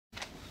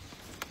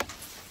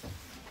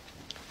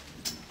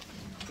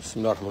بسم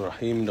الله الرحمن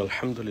الرحيم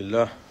الحمد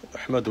لله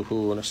نحمده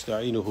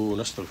ونستعينه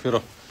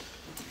ونستغفره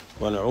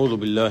ونعوذ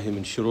بالله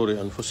من شرور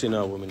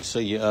أنفسنا ومن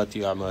سيئات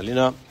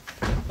أعمالنا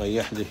من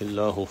يهده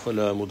الله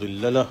فلا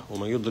مضل له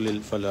ومن يضلل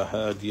فلا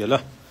هادي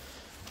له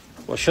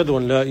وأشهد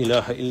أن لا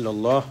إله إلا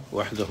الله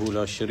وحده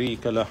لا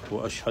شريك له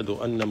وأشهد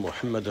أن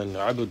محمدا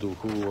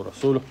عبده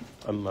ورسوله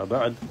أما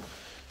بعد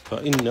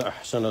فإن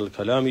أحسن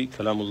الكلام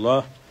كلام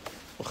الله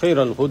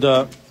وخير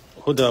الهدى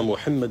هدى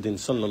محمد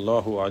صلى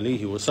الله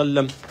عليه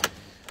وسلم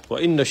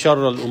وإن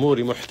شر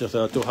الأمور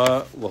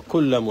محدثاتها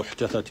وكل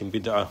محدثة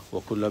بدعة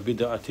وكل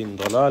بدعة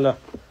ضلالة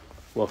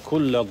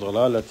وكل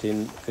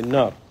ضلالة في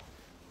النار.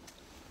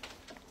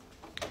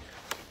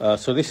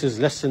 So this is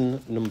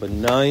lesson number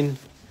 9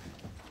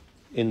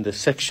 in the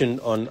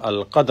section on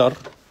al-Qadr,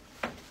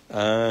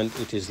 and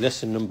it is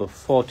lesson number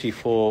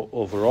 44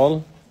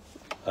 overall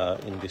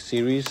in this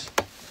series.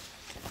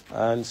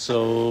 And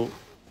so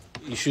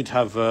you should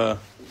have a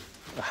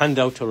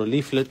handout or a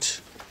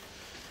leaflet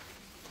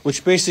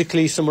which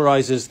basically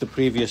summarizes the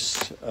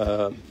previous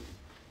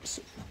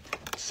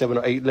 7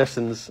 or 8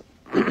 lessons.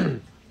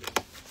 In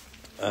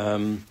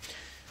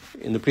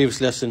the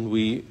previous lesson,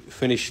 we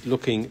finished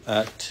looking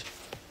at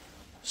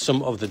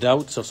some of the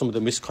doubts or some of the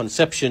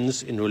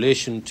misconceptions in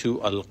relation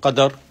to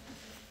al-Qadr,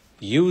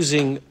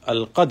 using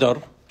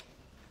al-Qadr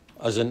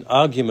as an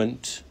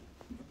argument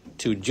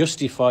to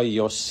justify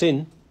your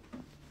sin,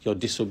 your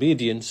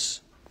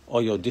disobedience,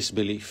 or your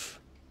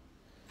disbelief.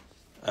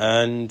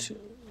 And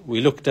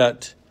we looked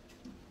at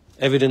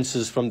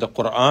evidences from the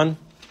Quran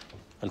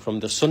and from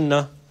the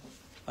Sunnah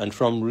and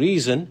from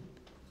reason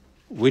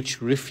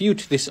which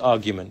refute this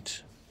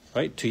argument,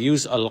 right? To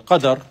use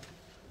al-Qadr,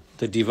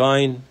 the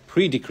divine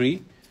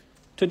pre-decree,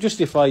 to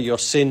justify your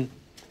sin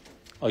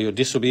or your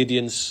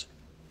disobedience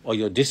or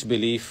your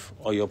disbelief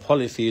or your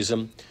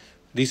polytheism,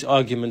 these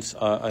arguments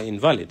are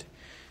invalid.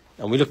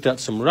 And we looked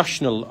at some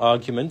rational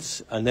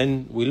arguments, and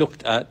then we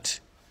looked at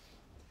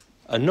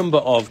a number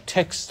of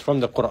texts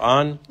from the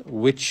Quran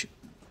which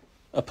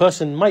a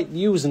person might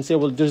use and say,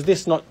 well, does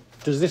this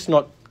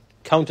not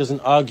count as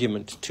an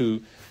argument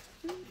to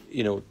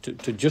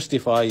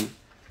justify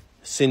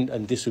sin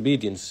and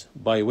disobedience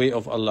by way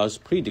of Allah's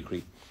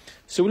pre-decree?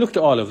 So we looked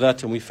at all of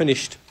that, and we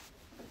finished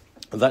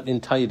that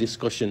entire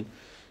discussion.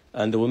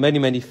 And there were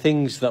many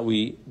things that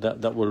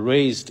were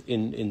raised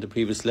in the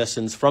previous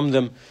lessons. From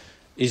them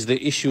is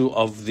the issue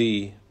of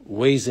the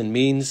ways and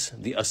means,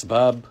 the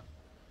asbab,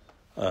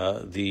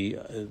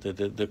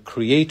 the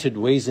created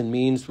ways and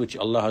means which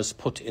Allah has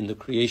put in the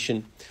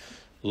creation.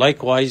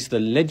 Likewise, the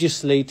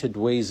legislated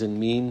ways and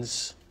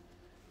means,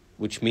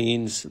 which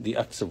means the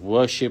acts of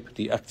worship,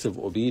 the acts of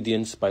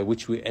obedience by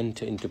which we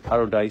enter into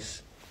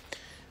paradise,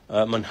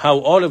 and how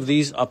all of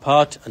these are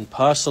part and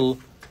parcel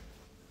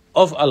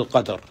of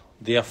al-Qadr.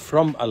 They are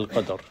from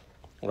al-Qadr,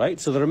 right?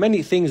 So there are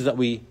many things that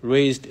we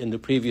raised in the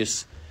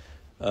previous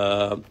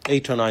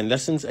 8 or 9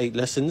 lessons, 8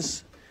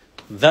 lessons.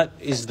 That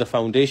is the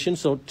foundation.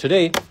 So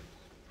today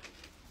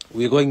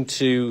we're going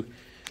to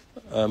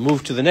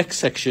move to the next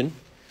section,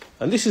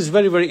 and this is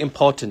very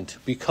important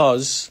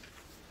because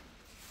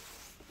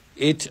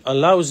it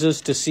allows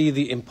us to see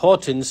the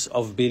importance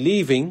of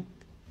believing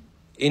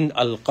in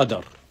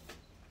al-Qadr,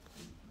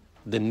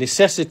 the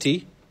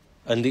necessity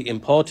and the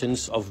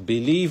importance of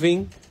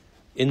believing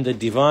in the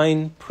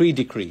divine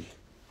pre-decree,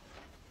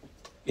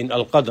 in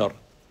al-Qadr.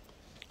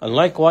 And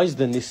likewise,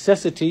 the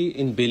necessity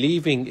in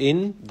believing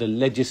in the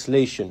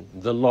legislation,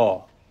 the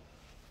law,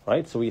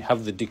 right? So we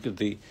have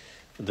the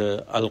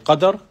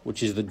al-Qadr,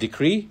 which is the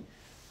decree,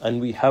 and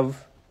we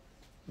have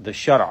the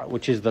shara,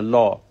 which is the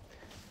law.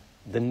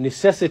 The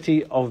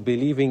necessity of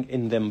believing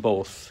in them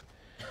both.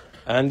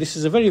 And this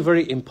is a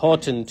very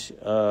important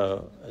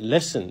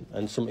lesson,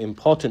 and some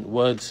important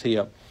words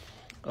here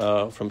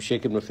from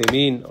Shaykh Ibn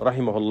Uthaymeen,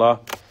 rahimahullah,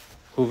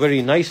 who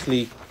very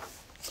nicely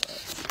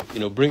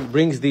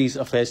brings these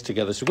affairs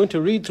together. So we're going to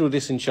read through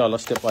this, inshallah,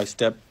 step by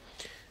step,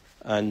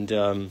 and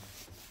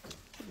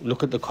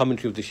look at the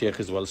commentary of the Shaykh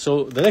as well.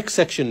 So the next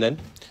section then,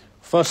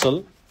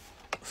 Fasl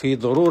fi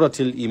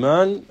daruratil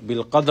iman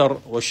bil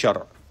qadar wa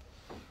shar',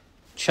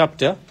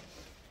 chapter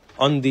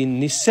on the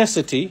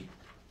necessity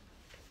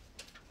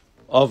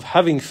of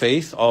having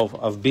faith,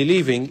 of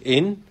believing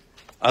in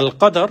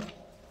al-Qadr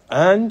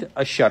and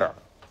al-Shar',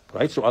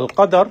 right? So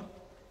al-Qadr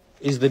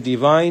is the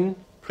divine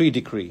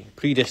pre-decree,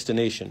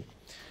 predestination.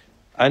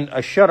 And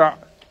al-Shar'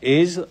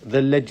 is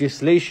the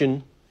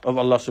legislation of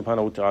Allah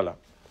subhanahu wa ta'ala.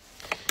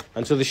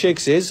 And so the Shaykh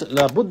says,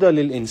 لا بد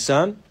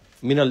للإنسان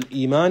من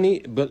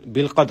الإيمان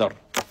بالقدر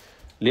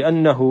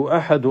لأنه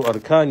أحد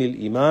أركان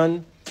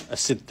الإيمان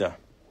الستة.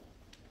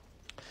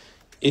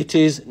 It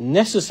is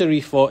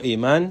necessary for a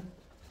man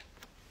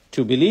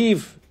to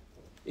believe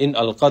in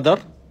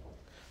al-Qadr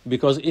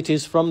because it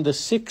is from the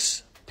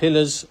 6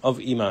 pillars of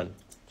Iman.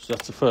 So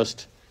that's the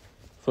first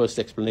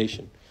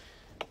explanation.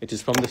 It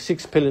is from the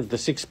 6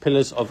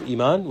 pillars of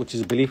Iman, which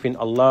is belief in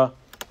Allah,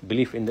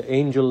 belief in the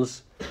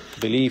angels,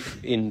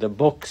 belief in the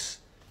books,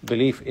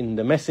 belief in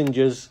the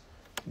messengers,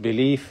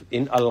 belief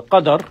in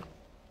al-Qadr,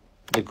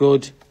 the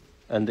good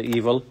and the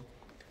evil,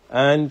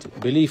 and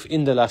belief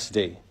in the last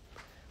day.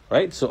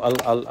 Right? So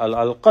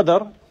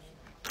al-Qadr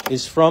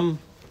is from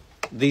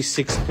these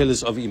 6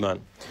 pillars of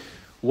Iman.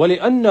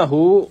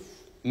 وَلِأَنَّهُ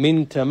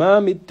مِن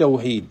تَمَامِ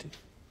التَّوْحِيدِ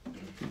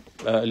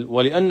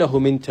وَلِأَنَّهُ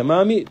مِن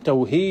تَمَامِ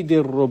تَوْحِيدِ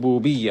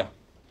الرُّبُوبِيَّةِ.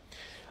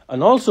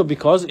 And also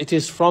because it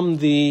is from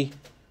the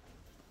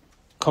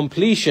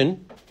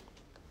completion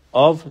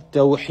of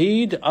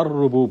Tawheed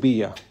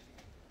al-Rububiyyah.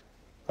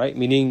 Right?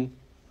 Meaning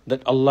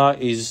that Allah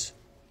is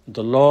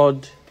the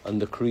Lord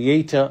and the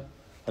Creator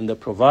and the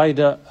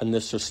Provider and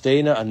the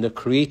Sustainer and the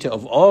Creator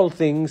of all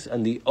things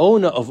and the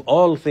Owner of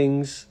all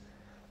things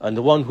and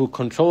the one who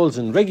controls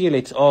and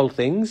regulates all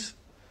things.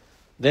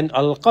 Then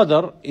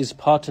al-Qadr is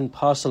part and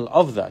parcel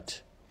of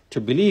that.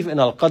 To believe in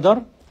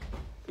al-Qadr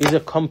is a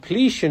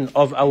completion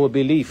of our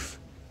belief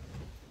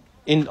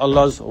in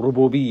Allah's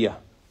Rububiyyah.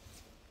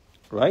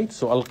 Right?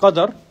 So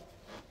al-Qadr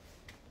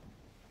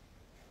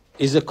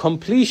is a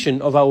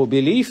completion of our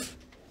belief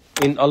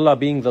in Allah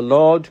being the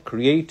Lord,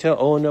 Creator,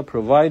 Owner,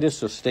 Provider,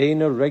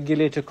 Sustainer,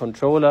 Regulator,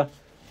 Controller,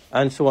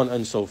 and so on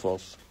and so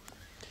forth.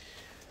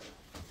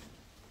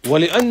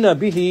 وَلِأَنَّ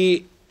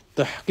بِهِ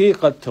تَحْقِيقَ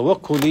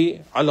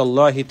التَّوَكُّلِ عَلَى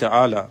اللَّهِ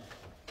تَعَالَى.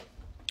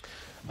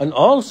 And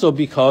also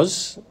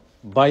because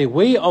by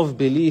way of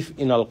belief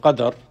in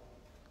al-Qadr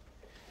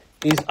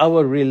is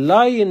our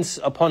reliance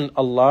upon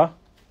Allah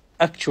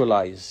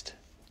actualized.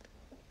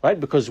 Right?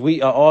 Because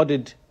we are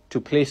ordered to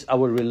place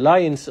our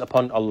reliance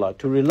upon Allah,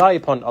 to rely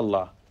upon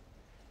Allah.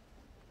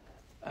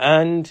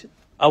 And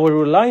our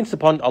reliance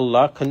upon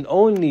Allah can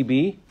only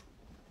be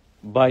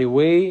by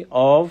way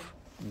of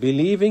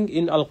believing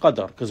in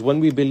al-Qadr. Because when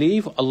we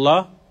believe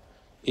Allah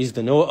is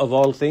the knower of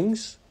all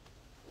things,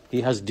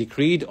 He has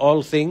decreed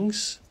all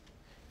things,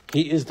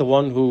 He is the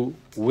one who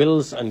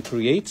wills and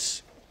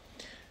creates.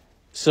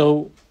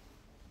 So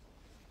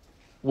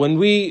when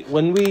we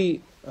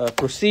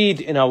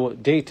proceed in our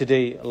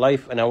day-to-day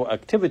life and our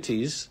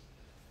activities,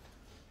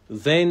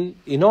 then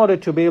in order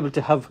to be able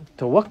to have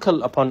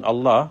tawakkul upon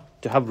Allah,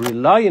 to have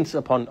reliance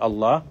upon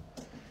Allah,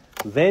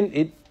 then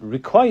it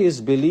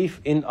requires belief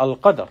in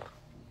al-Qadr.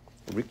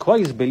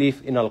 Requires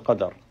belief in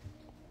al-Qadr.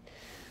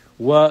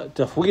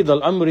 وتفويض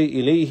الأمر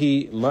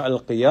إليه مع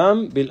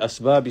القيام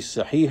بالأسباب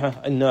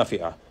الصحيحة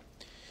النافعة.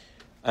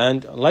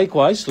 And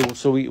likewise,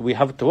 so we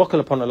have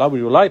tawakkul upon Allah,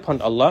 we rely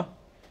upon Allah,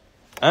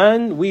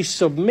 and we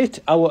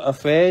submit our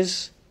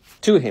affairs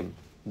to Him,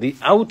 the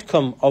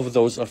outcome of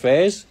those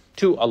affairs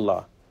to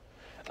Allah.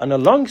 And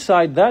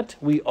alongside that,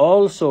 we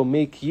also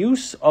make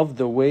use of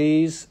the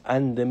ways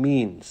and the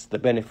means, the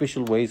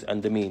beneficial ways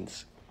and the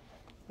means.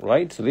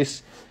 Right? So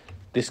this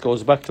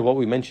goes back to what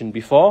we mentioned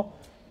before,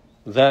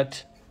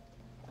 that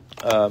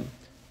Allah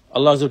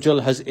Azza wa Jal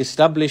has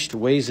established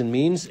ways and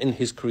means in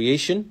His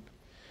creation.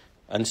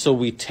 And so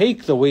we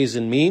take the ways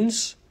and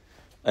means,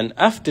 and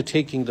after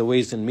taking the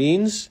ways and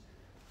means,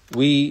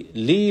 we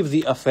leave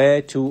the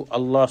affair to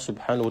Allah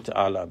subhanahu wa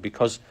ta'ala,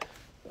 because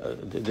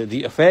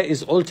the affair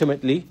is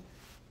ultimately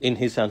in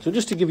His hands. So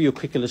just to give you a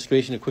quick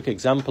illustration, a quick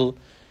example,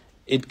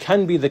 it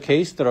can be the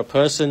case that a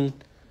person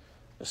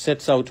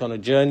sets out on a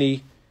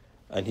journey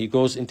and he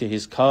goes into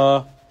his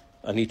car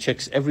and he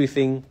checks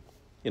everything.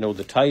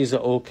 The tires are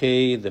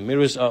okay, the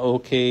mirrors are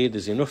okay,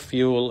 there's enough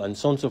fuel, and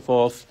so on and so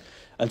forth.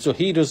 And so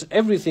he does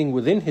everything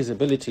within his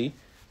ability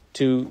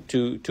to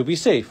be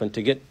safe and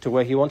to get to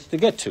where he wants to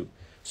get to.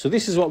 So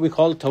this is what we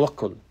call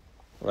tawakkul,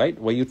 right?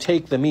 Where you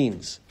take the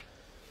means.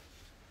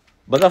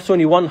 But that's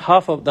only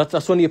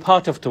that's only a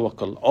part of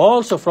tawakkul.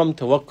 Also from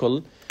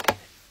tawakkul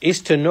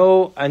is to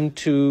know and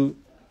to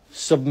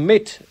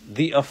submit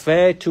the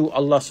affair to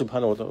Allah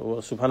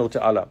subhanahu wa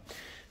ta'ala.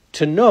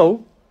 To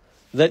know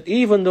that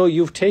even though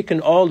you've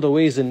taken all the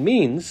ways and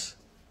means,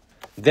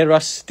 there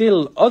are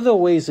still other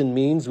ways and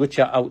means which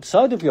are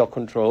outside of your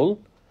control,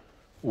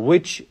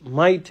 which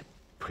might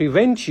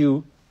prevent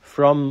you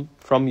from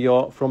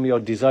your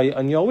desire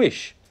and your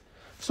wish.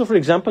 So for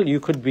example, you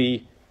could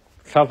be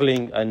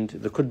traveling and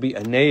there could be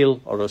a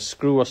nail or a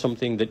screw or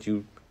something that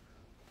your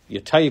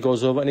tire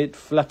goes over and it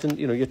flattens,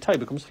 your tire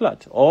becomes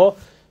flat. Or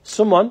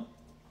someone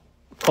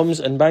comes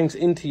and bangs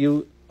into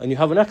you and you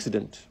have an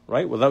accident,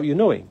 right, without you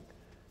knowing,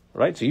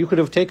 right? So you could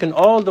have taken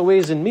all the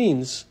ways and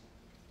means,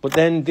 but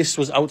then this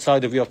was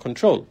outside of your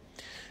control.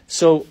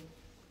 So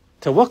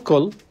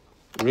tawakkul,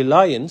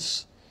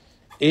 reliance,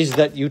 is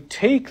that you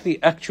take the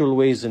actual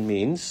ways and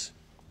means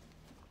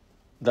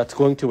that's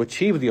going to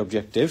achieve the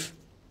objective,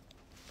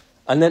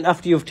 and then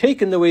after you've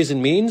taken the ways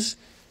and means,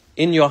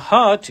 in your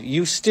heart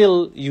you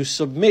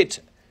submit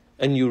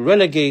and you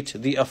relegate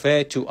the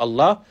affair to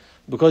Allah,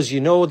 because you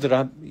know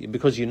that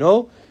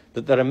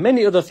there are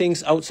many other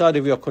things outside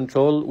of your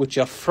control which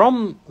are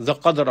from the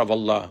qadr of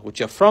Allah, which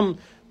are from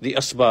the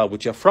asbab,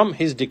 which are from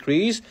His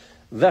decrees,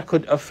 that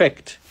could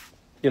affect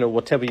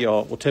whatever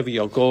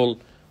your goal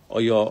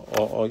or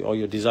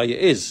your desire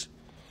is.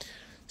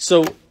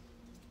 So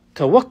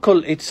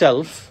tawakkul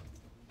itself,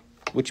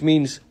 which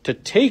means to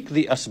take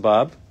the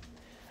asbab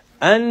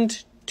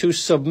and to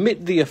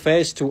submit the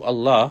affairs to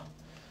Allah,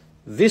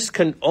 this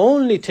can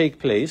only take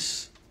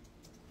place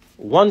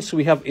once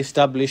we have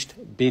established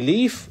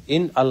belief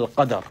in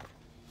al-Qadr.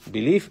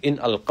 Belief in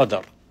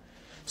al-Qadr.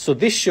 So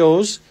this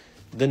shows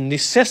the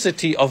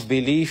necessity of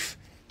belief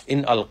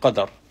in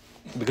al-Qadr.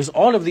 Because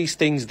all of these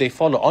things, they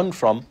follow on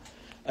from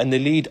and they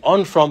lead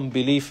on from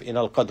belief in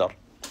al-Qadr.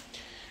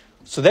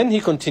 So then he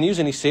continues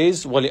and he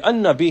says,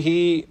 وَلِأَنَّ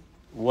بِهِ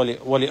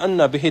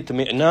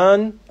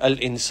اطمئنان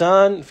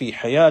الإنسان في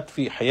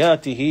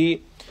حياته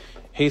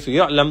حيث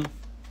يعلم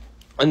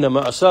أن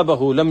ما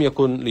أصابه لم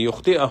يكن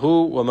ليخطئه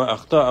وما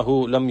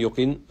أخطأه لم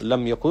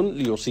يكن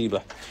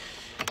ليصيبه.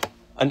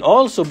 And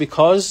also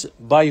because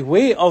by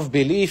way of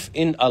belief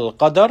in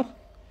al-Qadr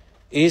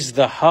is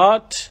the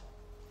heart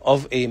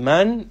of a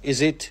man,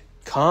 is it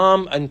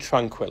calm and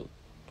tranquil.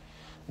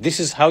 This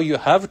is how you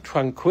have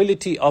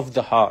tranquility of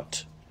the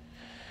heart.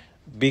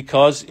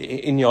 Because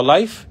in your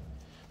life,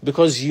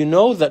 because you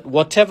know that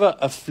whatever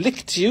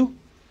afflicts you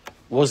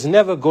was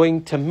never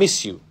going to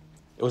miss you.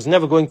 It was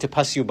never going to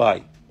pass you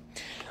by.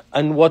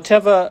 And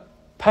whatever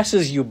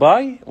passes you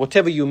by,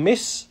 whatever you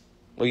miss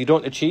or you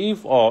don't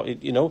achieve, or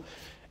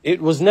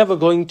it was never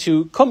going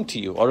to come to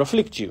you or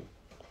afflict you.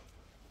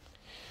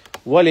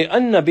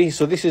 وَلِأَنَّ بِهِ,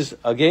 so this is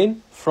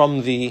again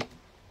from the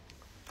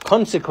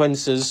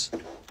consequences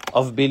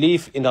of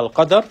belief in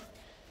al-Qadr,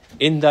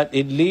 in that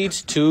it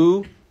leads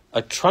to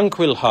a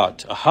tranquil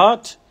heart, a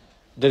heart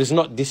that is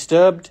not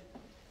disturbed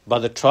by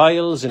the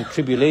trials and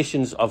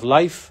tribulations of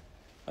life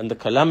and the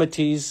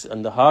calamities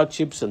and the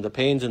hardships and the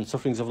pains and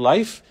sufferings of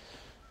life.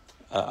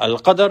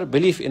 Al-Qadr,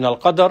 belief in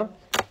al-Qadr,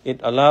 it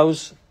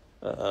allows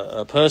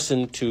a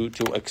person to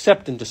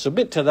accept and to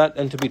submit to that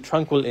and to be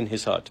tranquil in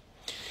his heart.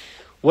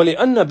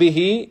 وَلِأَنَّ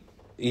بِهِ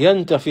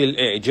يَنْتَفِي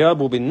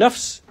الْإِعْجَابُ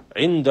بِالنَّفْسِ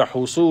عند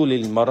حصول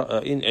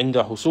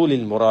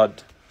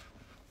المراد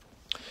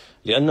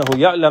لأنه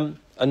يعلم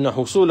أن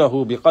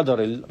حصوله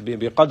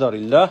بقدر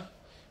الله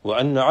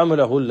وأن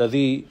عمله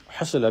الذي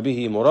حصل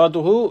به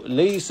مراده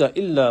ليس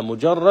إلا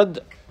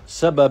مجرد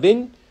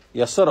سبب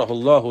يسره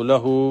الله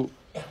له.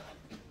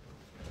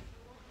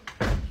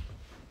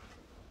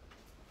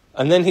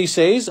 And then he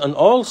says, and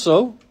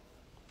also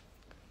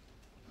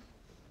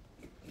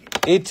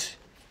it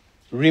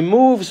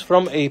removes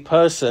from a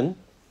person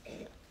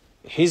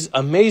his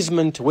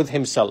amazement with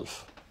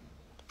himself.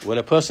 When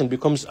a person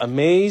becomes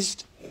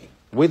amazed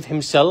with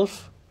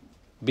himself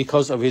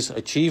because of his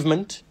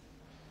achievement,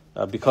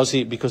 because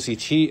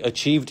he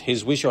achieved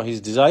his wish or his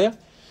desire,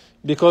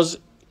 because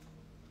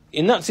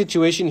in that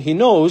situation he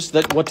knows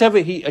that whatever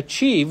he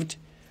achieved,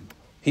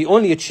 he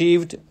only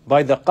achieved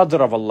by the qadr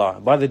of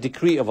Allah, by the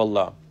decree of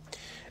Allah.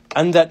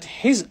 And that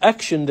his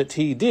action that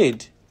he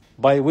did,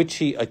 by which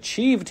he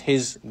achieved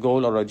his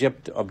goal or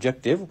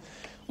objective,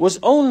 was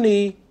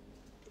only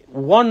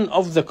one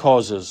of the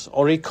causes,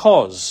 or a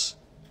cause,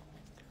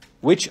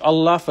 which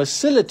Allah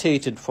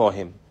facilitated for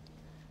him.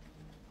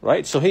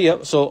 Right? So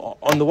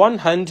on the one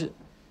hand,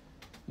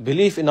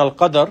 belief in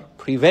al-Qadr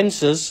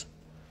prevents us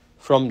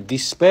from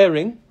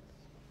despairing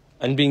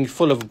and being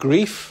full of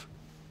grief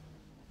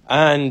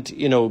and,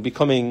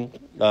 becoming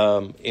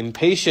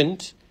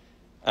impatient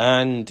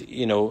and, so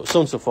on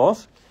and so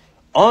forth.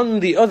 On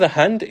the other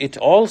hand, it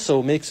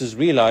also makes us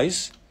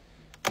realize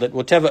that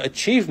whatever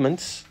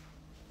achievements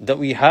that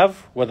we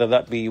have, whether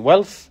that be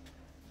wealth,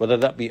 whether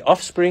that be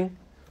offspring,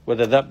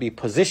 whether that be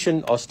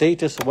position or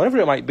status, or whatever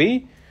it might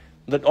be,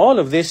 that all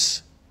of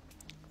this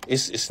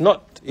it's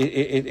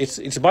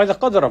by the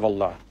qadr of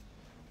Allah.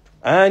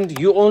 And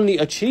you only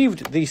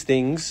achieved these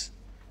things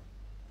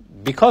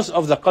because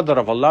of the qadr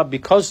of Allah,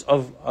 because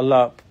of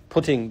Allah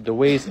putting the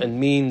ways and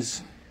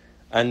means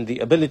and the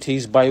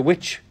abilities by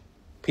which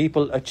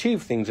people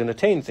achieve things and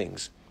attain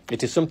things.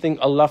 It is something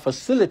Allah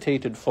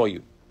facilitated for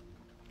you.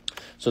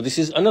 So this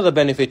is another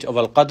benefit of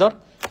al-Qadr,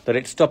 that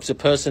it stops a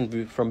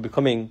person from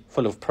becoming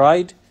full of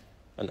pride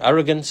and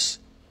arrogance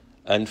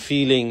and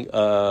feeling,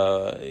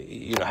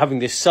 having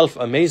this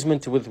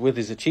self-amazement with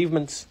his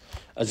achievements,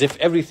 as if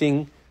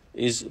everything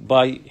is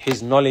by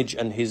his knowledge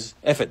and his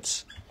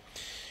efforts.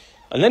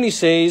 And then he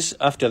says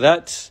after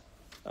that,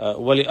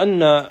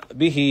 وَلِأَنَّ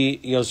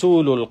بِهِ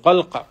يَزُولُ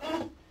الْقَلْقَ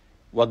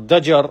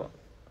وَالضَّجَرُ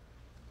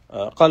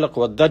قلق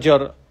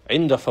والضجر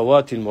عند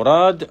فوات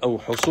المراد أو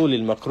حصول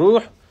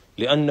المكروه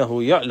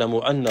لأنه يعلم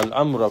أن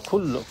الأمر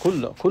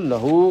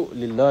كله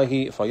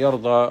لله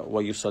فيرضى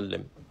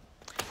ويسلم.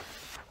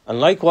 And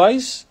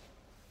likewise,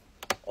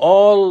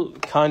 all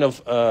kind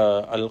of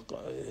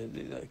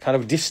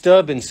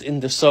disturbance in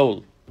the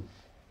soul,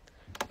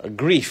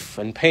 grief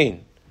and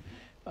pain,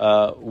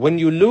 when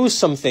you lose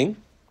something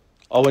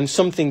or when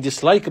something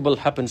dislikable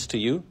happens to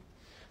you,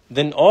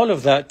 then all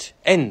of that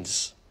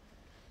ends.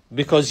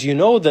 Because you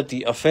know that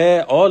the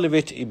affair, all of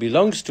it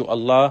belongs to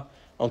Allah,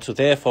 and so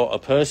therefore a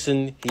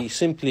person, he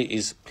simply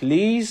is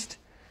pleased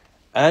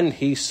and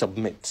he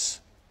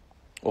submits.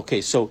 Okay,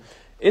 so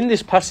in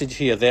this passage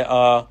here,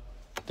 the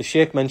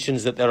Shaykh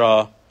mentions that there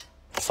are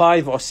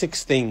 5 or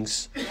 6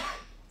 things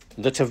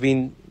that have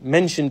been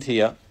mentioned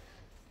here,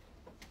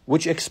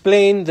 which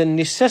explain the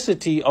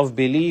necessity of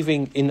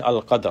believing in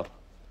al-Qadr.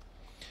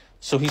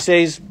 So he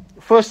says,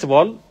 first of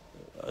all,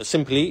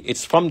 simply,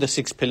 it's from the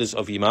 6 pillars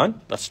of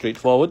Iman. That's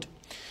straightforward.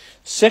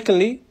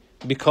 Secondly,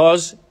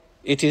 because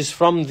it is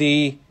from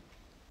the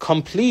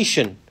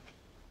completion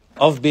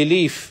of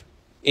belief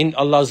in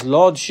Allah's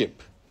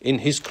lordship, in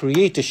His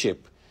creatorship,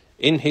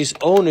 in His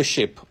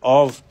ownership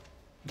of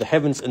the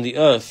heavens and the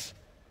earth,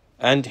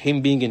 and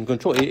Him being in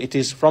control. It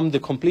is from the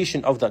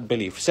completion of that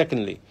belief,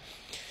 secondly.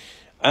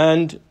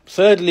 And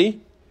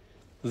thirdly,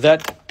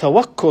 that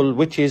tawakkul,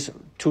 which is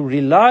to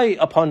rely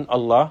upon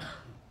Allah,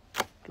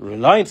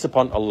 reliance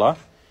upon Allah.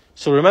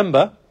 So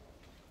remember,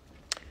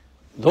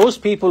 those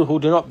people who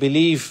do not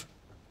believe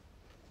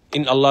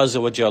in Allah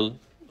Azza wa Jal,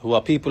 who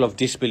are people of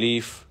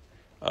disbelief,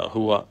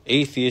 who are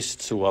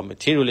atheists, who are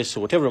materialists,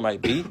 or whatever it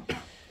might be,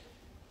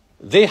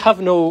 they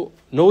have no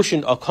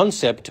notion or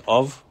concept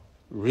of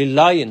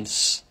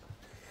reliance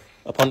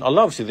upon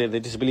Allah. Obviously, they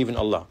disbelieve in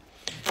Allah.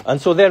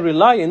 And so their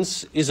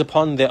reliance is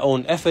upon their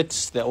own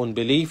efforts, their own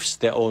beliefs,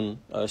 their own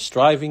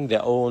striving,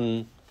 their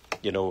own,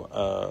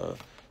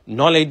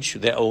 knowledge,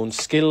 their own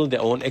skill,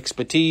 their own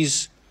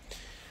expertise.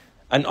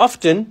 And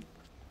often,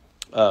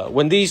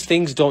 when these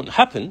things don't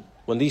happen,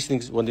 when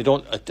they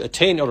don't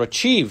attain or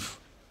achieve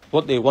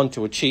what they want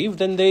to achieve,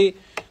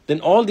 then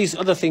all these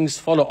other things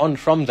follow on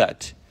from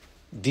that.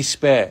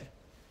 Despair,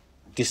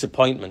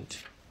 disappointment,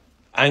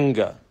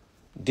 anger,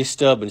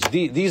 disturbance.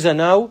 These are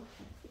now,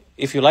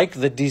 if you like,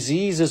 the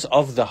diseases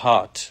of the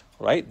heart,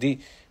 right?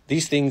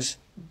 These things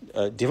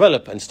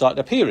develop and start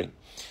appearing.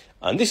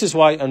 And this is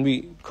why, and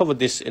we covered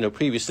this in a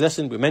previous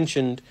lesson, we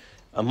mentioned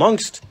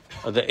amongst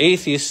the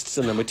atheists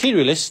and the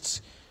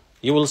materialists,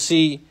 you will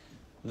see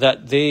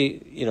that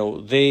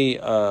they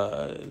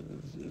are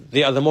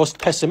the most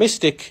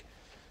pessimistic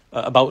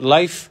about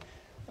life,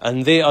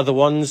 and they are the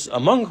ones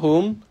among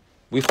whom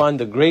we find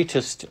the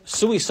greatest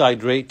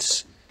suicide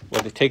rates,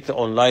 where they take their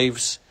own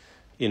lives,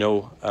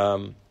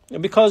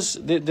 because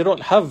they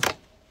don't have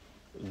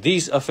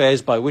these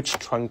affairs by which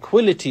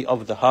tranquility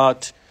of the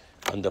heart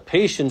and the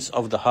patience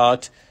of the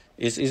heart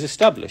is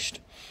established.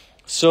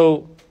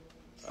 So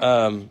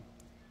the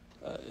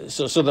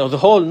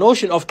whole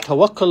notion of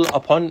tawakkul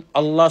upon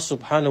Allah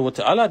subhanahu wa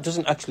ta'ala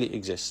doesn't actually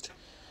exist.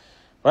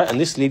 Right? And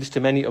this leads to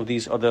many of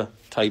these other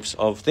types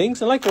of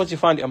things. And likewise, you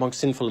find it among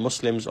sinful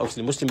Muslims.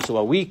 Obviously, Muslims who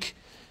are weak,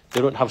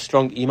 they don't have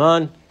strong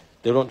iman,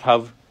 they don't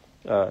have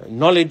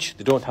knowledge,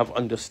 they don't have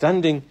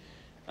understanding,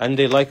 and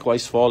they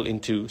likewise fall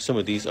into some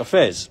of these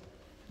affairs.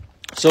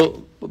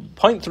 So,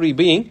 point 3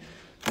 being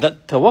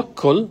that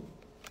tawakkul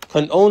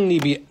can only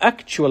be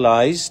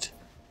actualized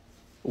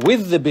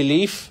with the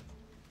belief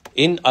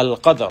in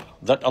al-Qadr,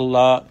 that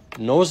Allah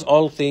knows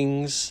all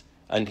things,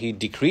 and He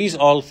decrees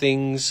all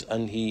things,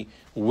 and He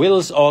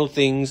wills all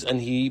things,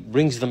 and He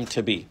brings them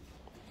to be.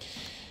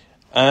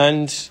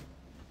 And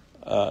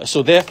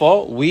so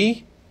therefore,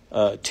 we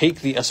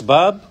take the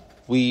asbab,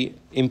 we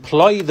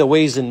employ the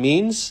ways and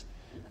means,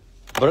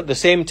 but at the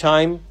same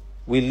time,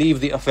 we leave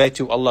the affair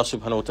to Allah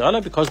subhanahu wa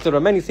ta'ala, because there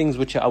are many things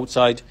which are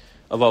outside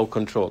of our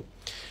control.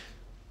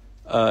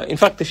 In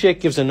fact, the Shaykh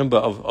gives a number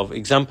of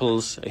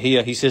examples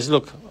here. He says,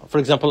 look, for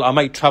example, I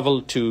might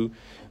travel to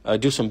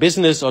do some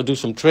business or do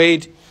some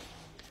trade,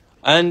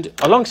 and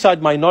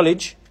alongside my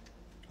knowledge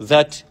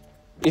that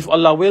if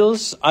Allah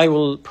wills, I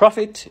will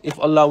profit. If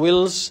Allah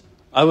wills,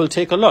 I will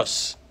take a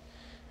loss.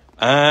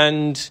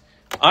 And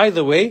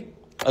either way,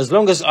 as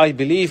long as I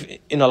believe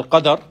in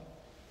al-Qadr,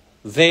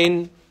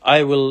 then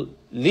I will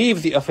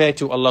leave the affair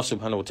to Allah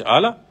subhanahu wa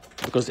ta'ala,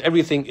 because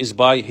everything is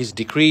by His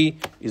decree,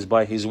 is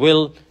by His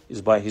will,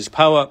 is by His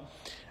power.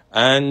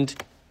 And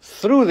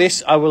through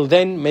this, I will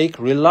then make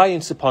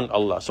reliance upon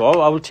Allah. So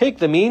I will take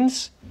the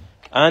means,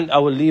 and I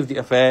will leave the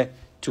affair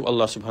to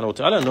Allah subhanahu wa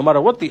ta'ala. No matter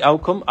what the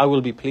outcome, I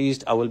will be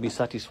pleased, I will be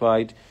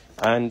satisfied.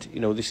 And,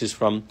 this is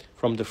from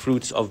the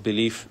fruits of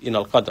belief in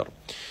al-Qadr.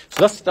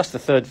 So that's the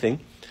third thing.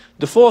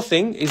 The fourth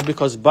thing is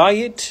because by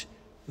it,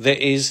 there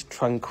is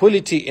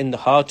tranquility in the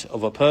heart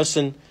of a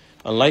person.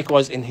 And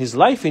likewise, in his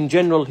life in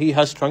general, he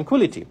has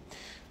tranquility.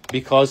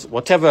 Because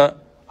whatever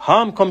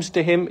harm comes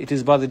to him, it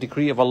is by the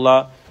decree of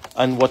Allah.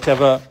 And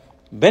whatever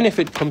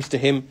benefit comes to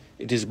him,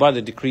 it is by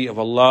the decree of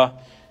Allah.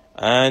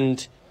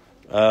 And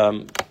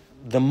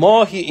the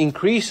more he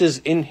increases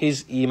in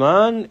his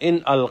iman,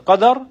 in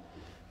al-Qadr,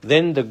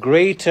 then the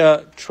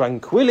greater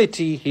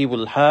tranquility he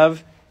will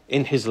have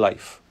in his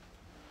life.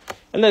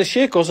 And then the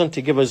Shaykh goes on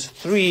to give us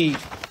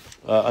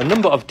a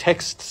number of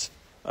texts.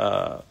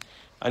 And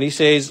he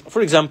says,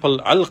 for example,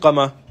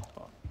 Alqamah,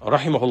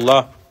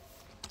 rahimahullah,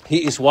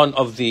 he is one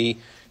of the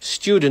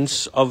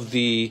students of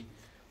the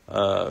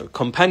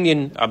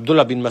companion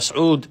Abdullah bin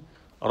Mas'ud,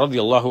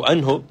 radiyallahu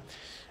anhu.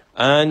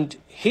 And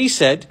he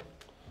said,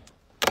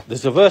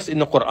 there's a verse in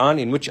the Quran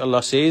in which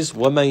Allah says,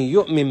 وَمَنْ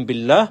يُؤْمِن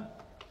بِاللَّهِ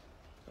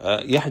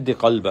يَهْدِ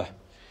قَلْبَهِ.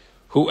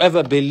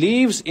 Whoever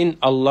believes in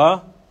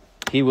Allah,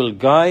 He will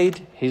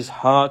guide his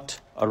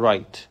heart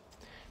aright.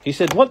 He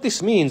said what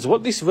this means,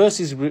 what this verse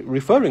is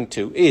referring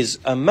to, is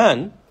a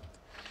man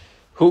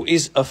who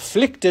is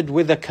afflicted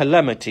with a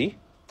calamity,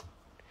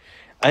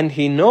 and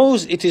he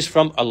knows it is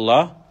from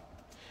Allah,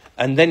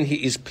 and then he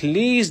is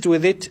pleased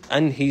with it,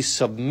 and he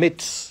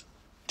submits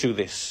to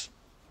this.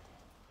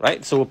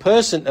 Right? So a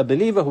person, a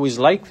believer who is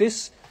like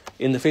this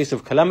in the face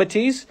of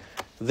calamities,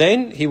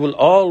 then he will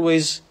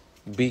always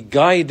be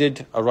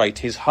guided aright.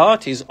 His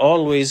heart is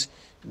always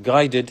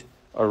guided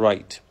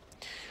aright.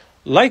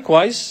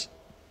 Likewise,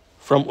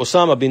 from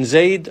Usama bin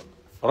Zayd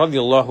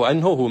radiallahu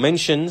anhu, who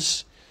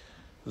mentions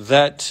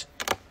that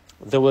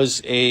there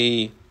was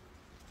one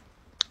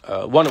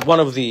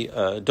of the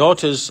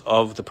daughters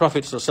of the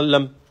Prophet sallallahu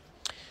alaihi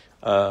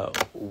wasallam,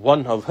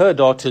 one of her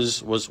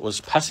daughters was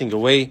passing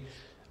away,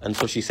 and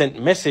so she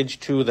sent message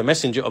to the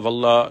Messenger of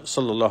Allah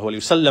sallallahu alaihi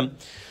wasallam,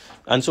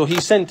 and so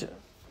he sent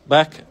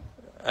back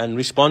and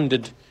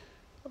responded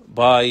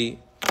by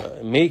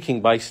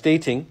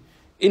stating,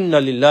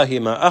 "Inna lillahi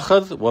ma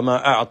akhadh wa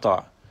ma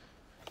a'ta."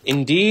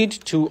 Indeed,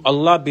 to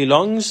Allah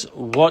belongs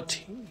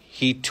what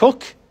He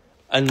took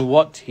and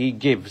what He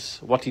gives,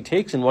 what He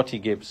takes and what He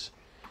gives.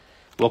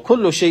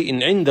 وَكُلُّ شَيْءٍ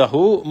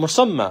عِنْدَهُ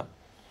مُسَمَّى.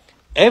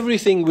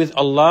 Everything with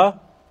Allah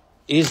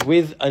is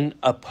with an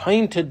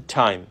appointed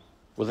time,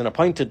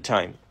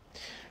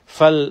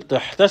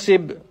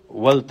 فَلْتَحْتَسِبْ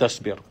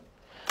وَلْتَصْبِرْ.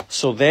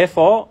 So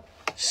therefore,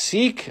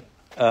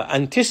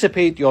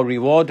 anticipate your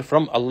reward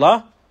from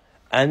Allah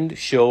and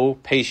show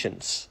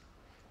patience.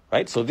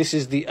 Right? So this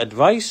is the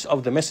advice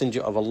of the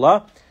Messenger of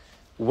Allah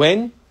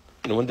when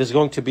there's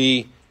going to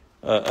be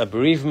a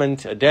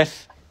bereavement, a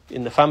death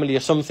in the family or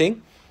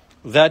something,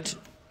 that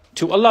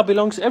to Allah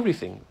belongs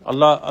everything.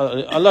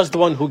 Allah is the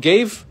one who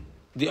gave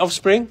the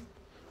offspring,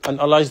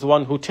 and Allah is the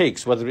one who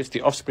takes, whether it's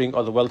the offspring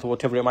or the wealth or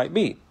whatever it might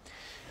be.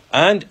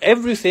 And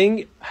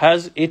everything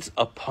has its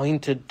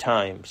appointed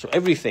time. So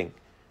every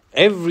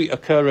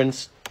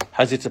occurrence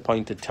has its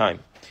appointed time.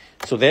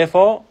 So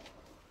therefore,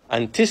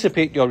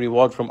 anticipate your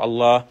reward from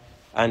Allah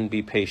and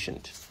be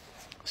patient.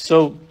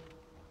 So,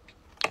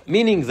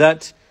 meaning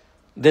that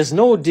there's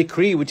no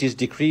decree which is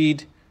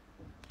decreed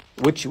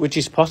which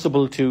is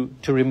possible to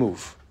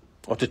remove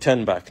or to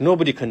turn back.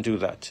 Nobody can do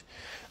that.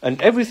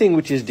 And everything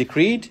which is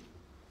decreed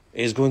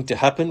is going to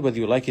happen whether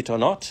you like it or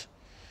not.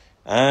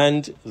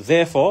 And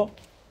therefore,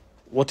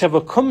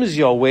 whatever comes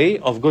your way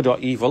of good or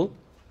evil,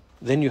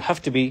 then you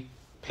have to be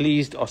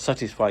pleased or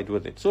satisfied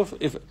with it. So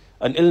if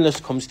an illness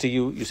comes to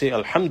you, you say,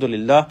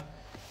 Alhamdulillah,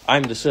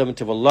 I'm the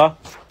servant of Allah.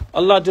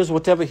 Allah does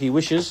whatever He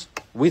wishes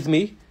with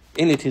me,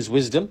 in it His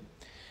wisdom.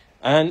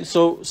 And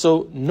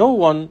so no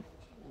one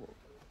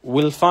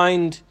will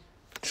find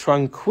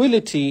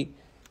tranquility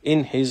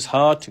in his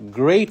heart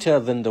greater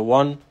than the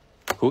one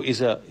who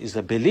is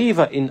a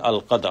believer in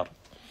al-Qadr.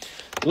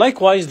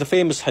 Likewise, the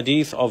famous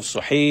hadith of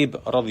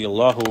Suhaib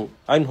radiallahu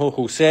anhu,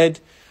 who said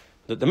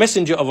that the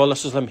Messenger of Allah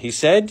sallallahu alaihi wasallam, he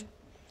said,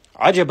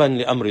 "Ajaban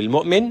li amri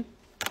al-mu'min."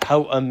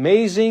 How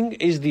amazing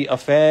is the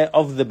affair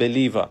of the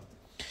believer.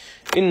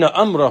 Inna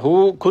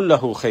amrahu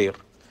kullahu khair.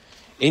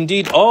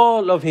 Indeed,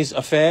 all of his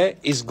affair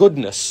is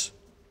goodness.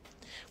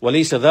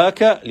 وَلَيْسَ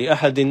ذَاكَ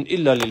لِأَحَدٍ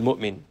إِلَّا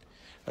لِلْمُؤْمِنِ.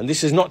 And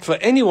this is not for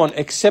anyone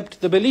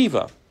except the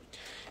believer.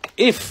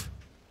 If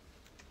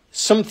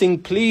something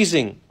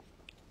pleasing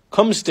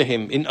comes to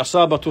him, in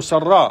asabatu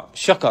sarra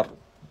shakar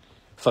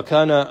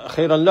fakana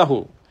khairan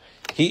lahu,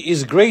 he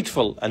is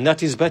grateful and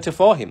that is better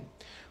for him.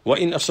 Wa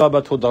in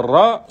asabatu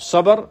darra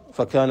sabar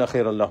fakana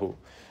khairan lahu.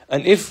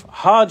 And if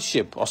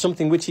hardship or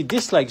something which he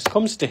dislikes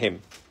comes to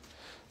him,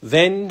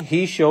 then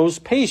he shows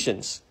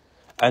patience,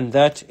 and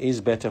that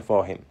is better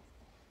for him.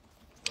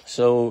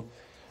 So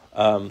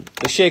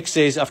the Shaykh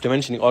says, after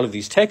mentioning all of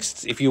these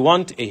texts, if you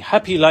want a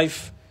happy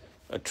life,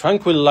 a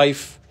tranquil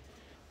life,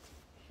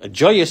 a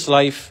joyous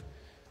life,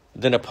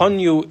 then upon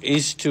you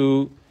is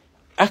to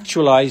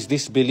actualize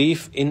this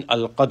belief in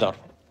al-Qadr.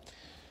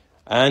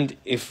 And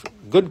if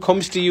good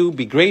comes to you,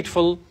 be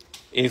grateful.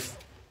 If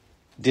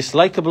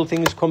dislikable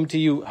things come to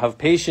you, have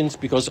patience,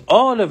 because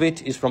all of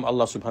it is from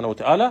Allah subhanahu wa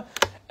ta'ala.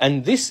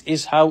 And this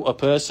is how a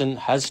person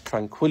has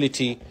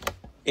tranquility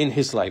in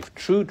his life,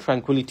 true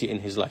tranquility in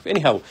his life.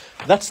 Anyhow,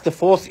 that's the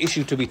fourth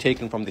issue to be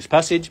taken from this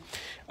passage.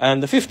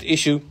 And the fifth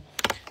issue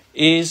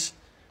is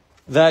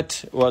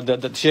that,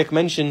 that the Shaykh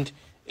mentioned,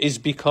 is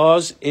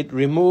because it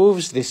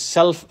removes this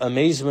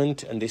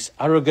self-amazement and this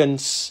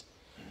arrogance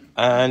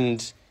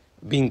and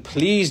being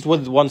pleased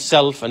with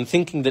oneself and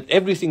thinking that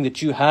everything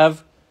that you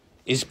have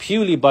is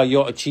purely by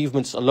your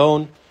achievements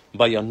alone,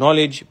 by your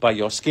knowledge, by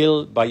your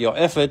skill, by your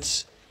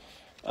efforts.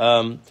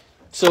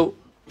 So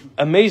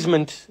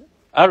amazement,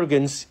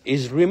 arrogance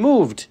is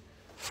removed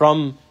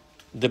from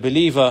the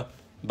believer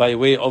by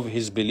way of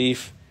his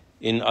belief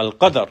in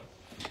al-Qadr.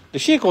 The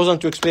Shaykh goes on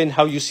to explain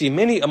how you see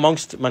many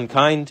amongst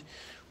mankind,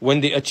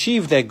 when they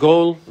achieve their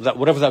goal, that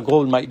whatever that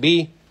goal might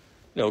be,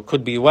 it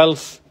could be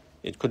wealth,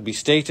 it could be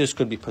status,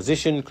 could be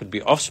position, could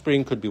be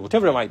offspring, could be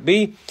whatever it might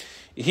be,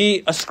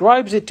 he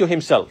ascribes it to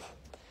himself.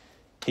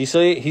 He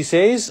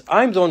says,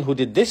 I'm the one who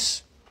did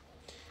this.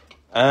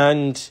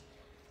 And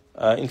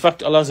in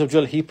fact, Allah Azza wa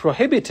Jal, He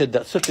prohibited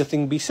that such a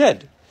thing be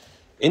said.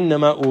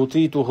 إِنَّمَا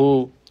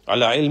أُوتِيتُهُ عَلَى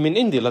عِلْمٍ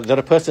إِنْدِي. Let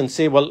a person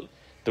say, well,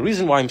 the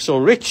reason why I'm so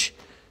rich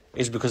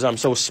is because I'm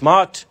so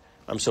smart,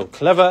 I'm so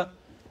clever,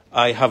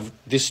 I have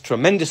this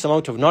tremendous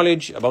amount of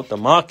knowledge about the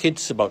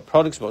markets, about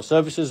products, about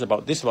services,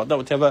 about this, about that,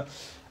 whatever.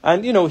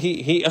 And,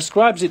 he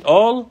ascribes it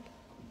all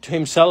to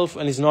himself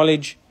and his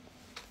knowledge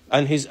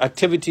and his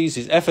activities,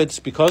 his efforts,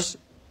 because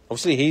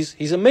obviously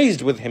he's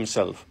amazed with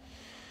himself.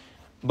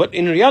 But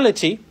in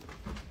reality,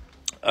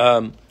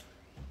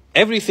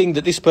 everything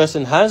that this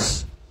person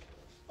has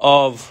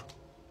of,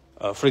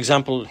 for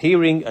example,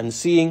 hearing and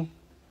seeing,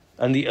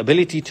 and the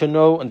ability to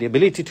know, and the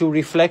ability to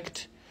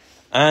reflect,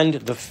 and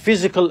the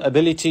physical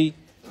ability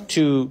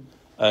to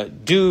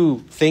do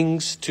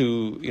things,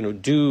 to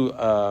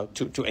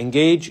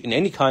engage in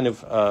any kind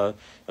of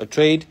a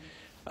trade,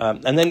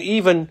 and then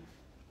even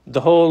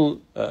the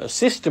whole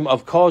system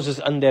of causes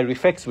and their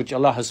effects which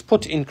Allah has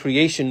put in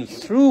creation,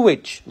 through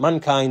which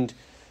mankind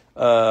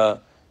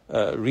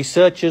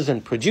researches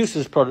and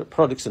produces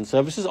products and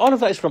services. All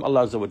of that is from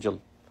Allah Azza wa Jal.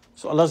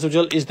 So Allah Azza wa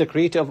Jal is the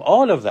creator of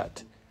all of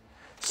that.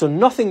 So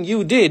nothing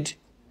you did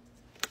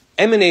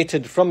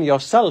emanated from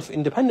yourself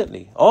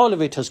independently. All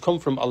of it has come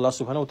from Allah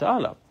subhanahu wa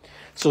ta'ala.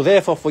 So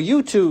therefore, for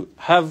you to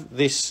have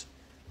this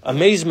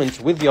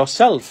amazement with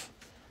yourself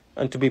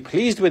and to be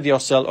pleased with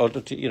yourself, or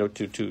to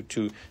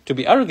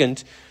be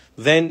arrogant,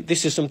 then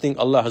this is something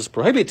Allah has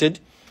prohibited,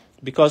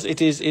 because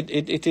it is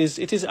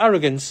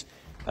arrogance,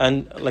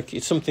 and like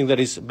it's something that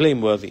is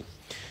blameworthy.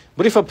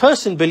 But if a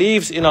person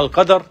believes in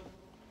al-Qadr,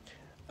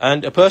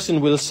 and a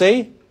person will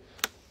say,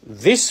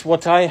 this,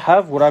 what I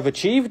have, what I've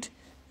achieved,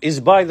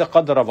 is by the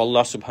Qadr of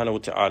Allah subhanahu wa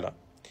ta'ala.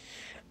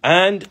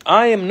 And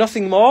I am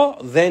nothing more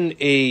than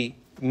a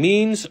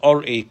means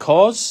or a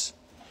cause.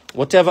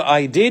 Whatever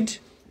I did,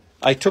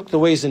 I took the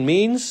ways and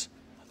means.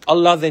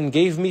 Allah then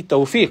gave me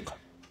tawfiq.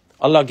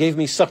 Allah gave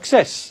me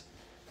success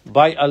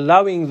by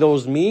allowing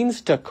those means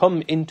to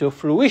come into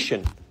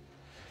fruition.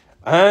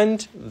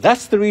 And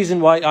that's the reason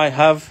why I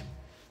have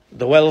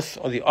the wealth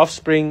or the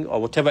offspring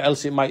or whatever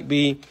else it might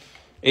be.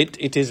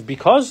 It is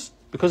because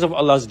of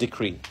Allah's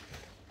decree.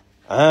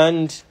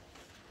 And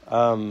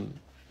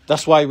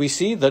that's why we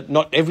see that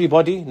not every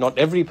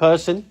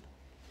person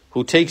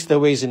who takes the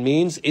ways and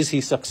means, is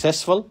he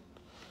successful.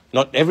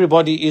 Not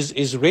everybody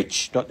is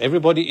rich. Not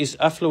everybody is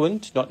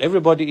affluent. Not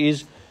everybody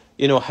is,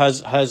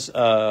 has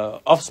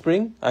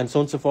offspring, and so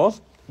on and so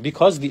forth.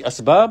 Because the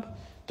asbab,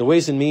 the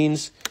ways and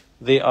means,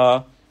 they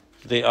are,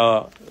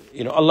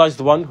 Allah is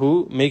the one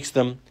who makes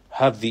them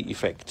have the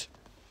effect.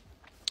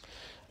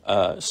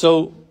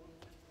 So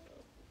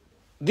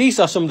these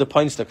are some of the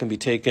points that can be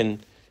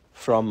taken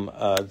from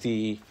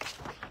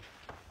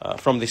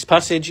this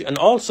passage. And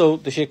also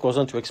the Shaykh goes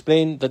on to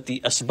explain that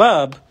the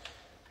asbab,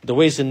 the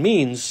ways and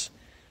means,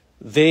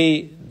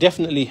 they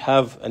definitely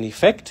have an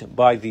effect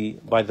by the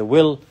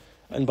will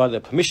and by the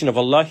permission of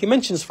Allah. He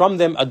mentions from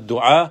them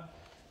ad-du'a,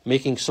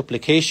 making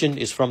supplication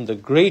is from the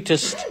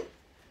greatest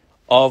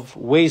of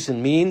ways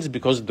and means,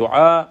 because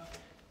du'a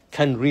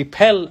can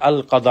repel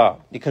al-qada,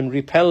 it can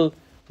repel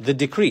the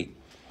decree.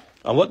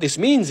 And what this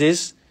means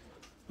is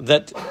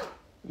that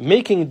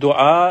making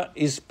dua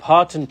is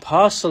part and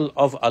parcel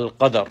of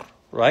al-Qadr,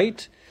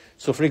 right?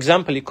 So for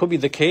example, it could be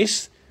the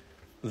case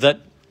that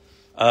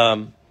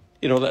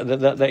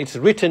that it's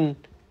written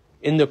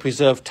in the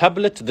preserved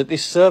tablet that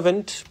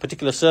this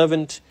particular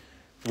servant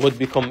would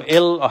become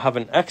ill or have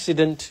an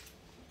accident,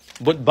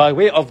 but by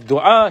way of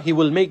dua he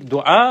will make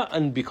dua,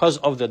 and because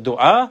of the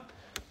dua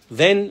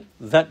then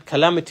that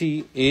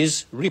calamity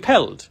is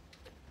repelled,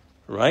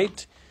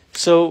 right?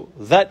 So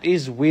that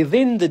is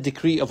within the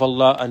decree of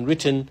Allah and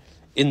written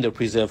in the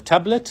preserved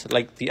tablet,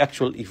 like the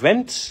actual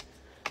events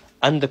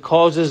and the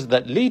causes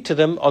that lead to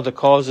them, or the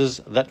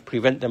causes that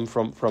prevent them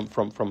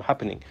from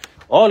happening.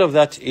 All of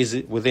that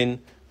is within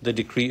the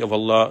decree of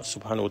Allah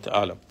subhanahu wa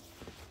ta'ala.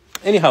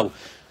 Anyhow,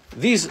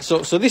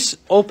 so this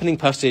opening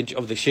passage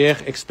of the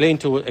Shaykh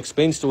explains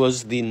to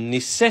us the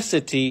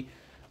necessity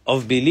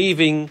of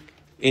believing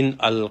in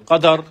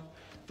al-Qadr.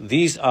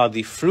 These are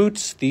the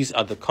fruits, these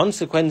are the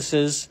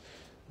consequences,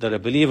 that a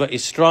believer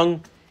is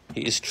strong,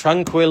 he is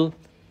tranquil,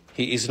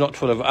 he is not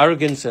full of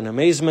arrogance and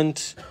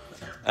amazement,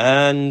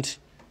 and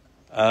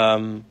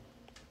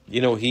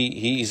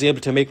he is able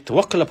to make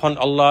tawakkul upon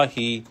Allah,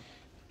 he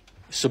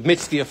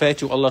submits the affair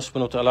to Allah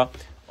subhanahu wa ta'ala.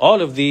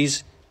 All of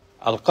these,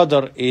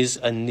 al-Qadr is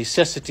a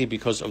necessity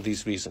because of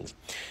these reasons.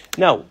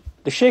 Now,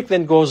 the Shaykh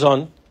then goes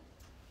on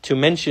to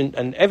mention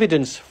an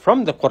evidence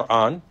from the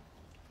Quran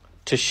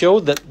to show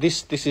that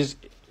this is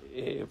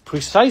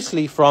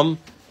precisely from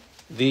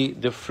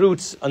the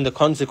fruits and the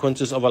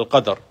consequences of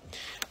al-Qadr.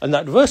 And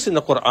that verse in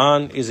the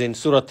Quran is in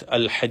Surah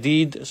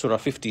Al-Hadid, Surah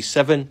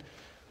 57,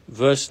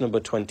 verse number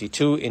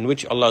 22, in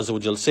which Allah Azza wa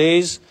Jal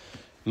says,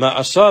 ما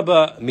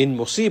أصاب من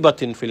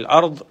مصيبة في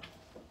الأرض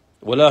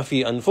ولا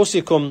في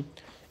أنفسكم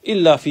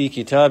إلا في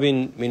كتاب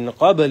من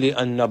قبل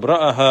أن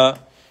نبرأها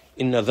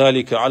إن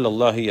ذلك على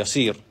الله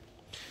يسير.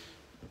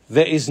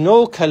 There is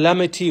no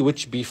calamity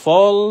which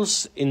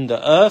befalls in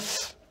the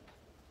earth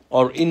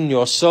or in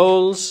your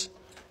souls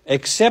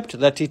except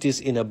that it is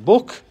in a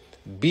book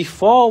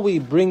before we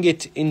bring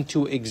it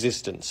into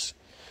existence.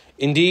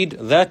 Indeed,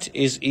 that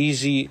is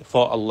easy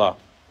for Allah.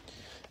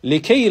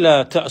 لكي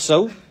لا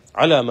تأسوا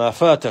على ما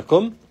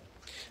فاتكم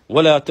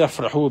ولا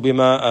تفرحوا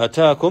بما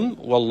آتاكم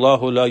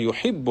والله لا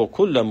يحب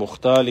كل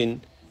مختال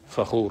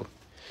فخور.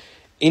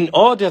 In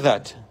order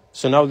that,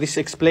 so now this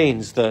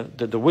explains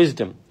the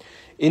wisdom,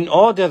 in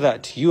order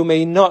that you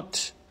may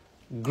not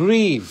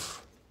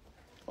grieve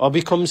or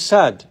become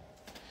sad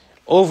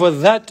over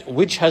that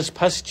which has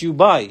passed you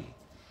by,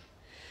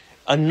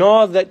 and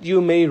nor that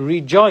you may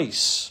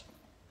rejoice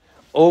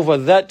over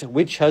that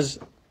which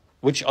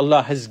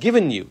Allah has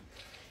given you,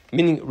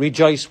 meaning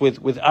rejoice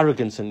with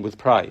arrogance and with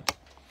pride,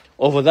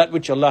 over that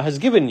which Allah has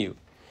given you.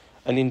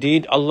 And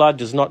indeed, Allah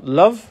does not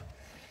love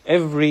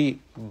every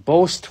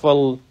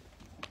boastful,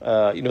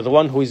 the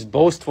one who is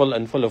boastful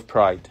and full of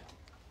pride.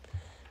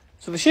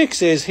 So the Shaykh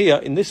says here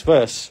in this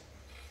verse,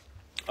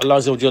 Allah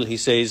Azza wa Jal, He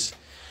says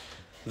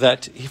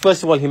that,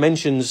 first of all, He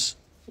mentions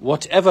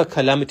whatever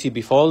calamity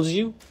befalls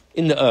you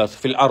in the earth,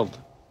 fil ard.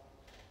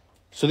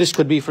 So this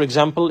could be, for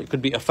example, it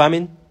could be a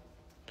famine.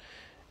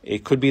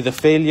 It could be the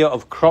failure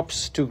of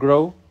crops to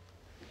grow.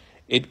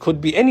 It could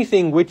be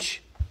anything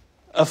which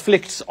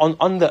afflicts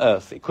on the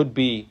earth. It could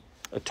be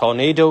a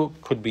tornado,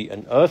 could be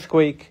an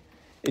earthquake,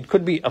 it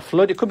could be a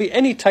flood, it could be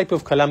any type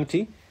of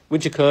calamity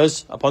which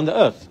occurs upon the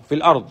earth.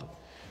 Fil ard.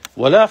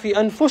 وَلَا فِي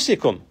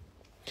أَنفُسِكُمْ.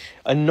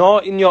 And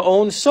nor in your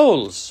own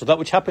souls. So that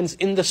which happens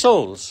in the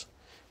souls,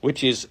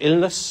 which is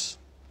illness,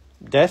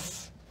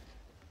 death,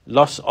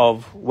 loss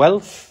of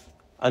wealth,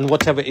 and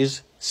whatever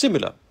is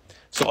similar.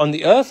 So on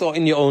the earth or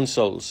in your own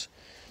souls.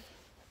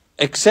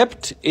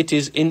 Except it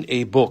is in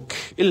a book.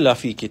 إِلَّا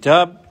فِي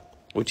كِتَابٍ,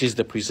 which is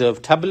the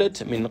preserved tablet,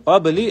 مِنْ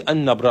قَبْلِ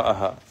أَن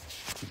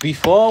نَبْرَأَهَا,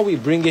 before we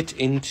bring it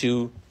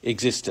into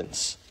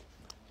existence.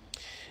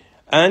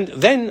 And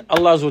then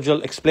Allah Azza wa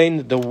Jal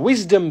explained the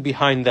wisdom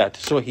behind that.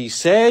 So He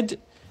said,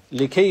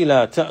 لِكَيْ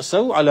لَا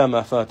تَأْسَوْا عَلَى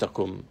مَا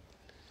فَاتَكُمْ,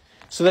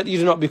 so that you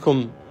do not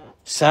become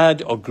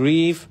sad or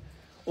grieve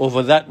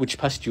over that which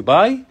passed you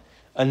by,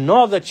 and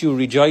nor that you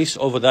rejoice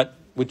over that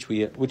which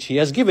He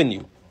has given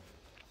you.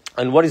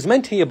 And what is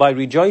meant here by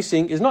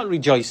rejoicing is not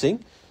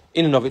rejoicing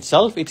in and of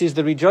itself. It is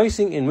the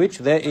rejoicing in which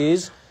there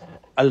is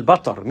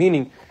al-batar,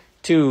 meaning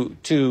to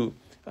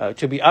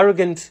be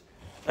arrogant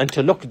and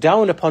to look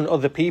down upon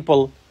other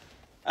people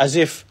as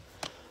if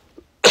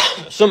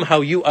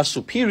somehow you are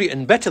superior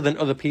and better than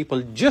other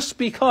people just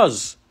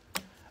because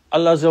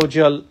Allah Azza wa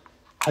Jal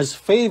has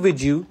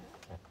favored you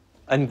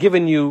and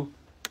given you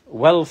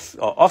wealth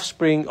or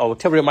offspring or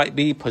whatever it might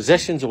be,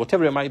 possessions or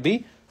whatever it might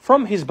be,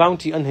 from His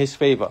bounty and His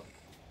favor.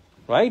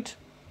 Right?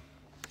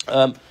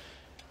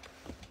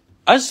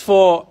 As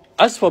for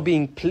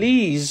being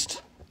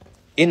pleased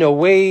in a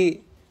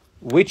way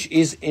which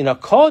is in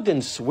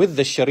accordance with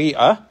the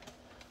Sharia,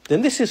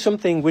 then this is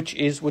something which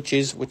is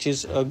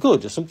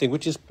good, something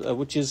which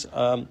is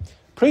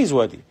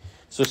praiseworthy.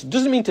 So it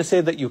doesn't mean to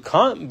say that you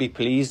can't be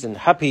pleased and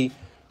happy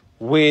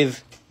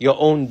with your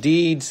own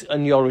deeds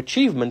and your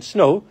achievements.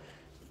 No,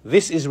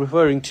 this is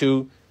referring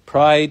to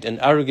pride and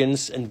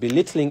arrogance and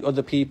belittling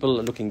other people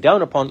and looking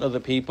down upon other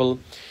people.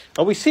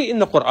 And we see in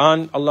the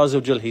Quran, Allah Azza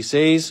wa Jal, He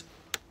says,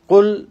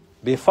 قُلْ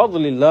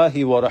بِفَضْلِ اللَّهِ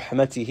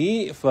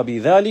وَرَحْمَتِهِ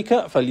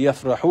فَبِذَلِكَ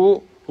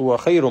فَلْيَفْرَحُوا هُوَ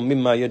خَيْرٌ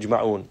مِمَّا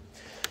يَجْمَعُونَ.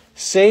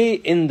 Say,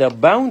 in the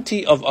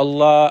bounty of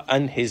Allah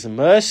and His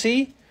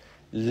mercy,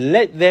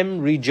 let them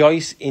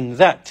rejoice in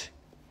that.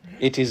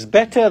 It is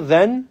better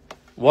than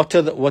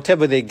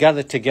whatever they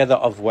gather together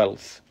of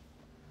wealth.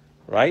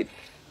 Right?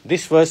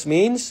 This verse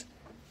means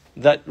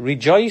that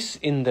rejoice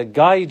in the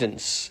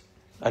guidance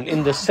and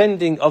in the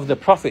sending of the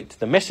Prophet,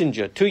 the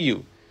messenger, to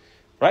you.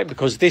 Right?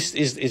 Because this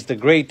is the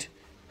great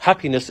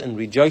happiness and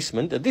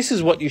rejoicement. This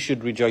is what you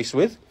should rejoice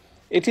with.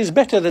 It is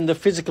better than the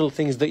physical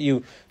things that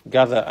you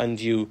gather and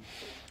you...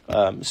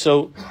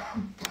 So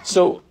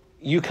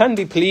you can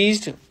be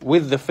pleased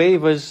with the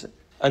favors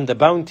and the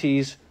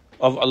bounties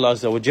of Allah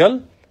Azza wa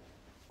Jal,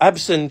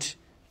 absent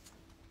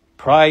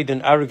pride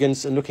and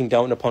arrogance and looking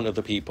down upon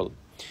other people.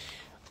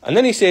 And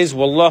then He says,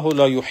 وَاللَّهُ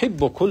لَا يُحِبُّ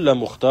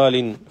كُلَّ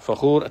مُخْتَالٍ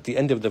فَخُورٍ. At the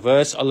end of the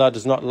verse, Allah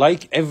does not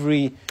like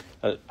every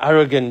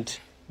arrogant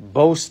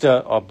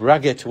boaster or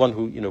braggart, one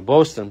who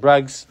boasts and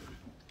brags.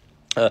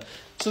 So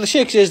the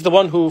Shaykh says the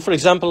one who, for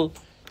example,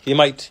 he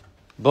might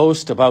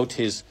boast about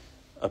his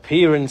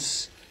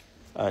appearance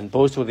and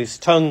boast with his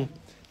tongue,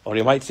 or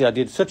he might say, I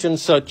did such and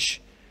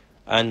such,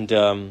 and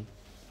all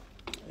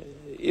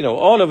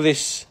of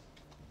this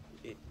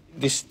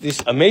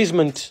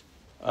amazement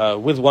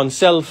with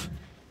oneself,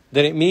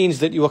 then it means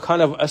that you are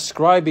kind of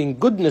ascribing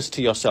goodness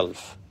to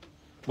yourself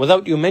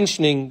without you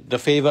mentioning the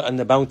favor and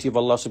the bounty of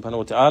Allah subhanahu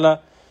wa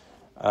ta'ala.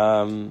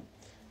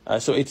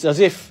 So it's as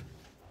if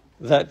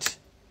that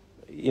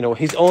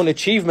his own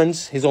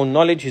achievements, his own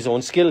knowledge, his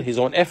own skill, his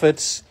own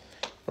efforts,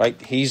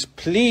 right? He's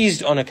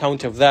pleased on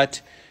account of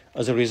that,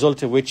 as a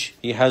result of which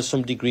he has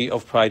some degree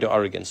of pride or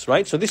arrogance,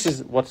 right? So this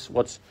is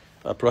what's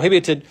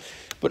prohibited.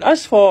 But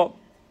as for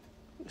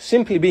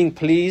simply being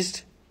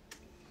pleased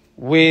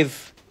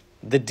with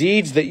the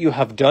deeds that you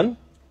have done,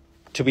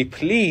 to be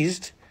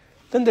pleased,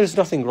 then there's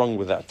nothing wrong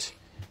with that.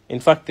 In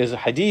fact, there's a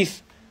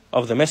hadith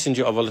of the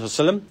Messenger of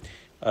Allah,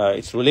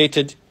 it's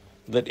related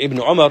that Ibn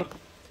Umar,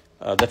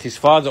 that his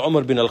father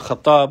Umar bin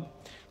al-Khattab,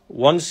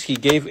 once he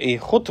gave a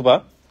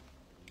khutbah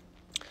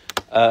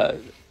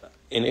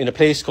in a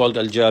place called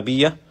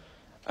Al-Jabiyah,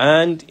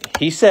 and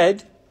he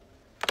said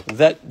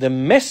that the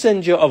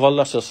Messenger of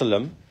Allah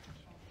ﷺ,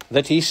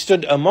 that he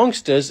stood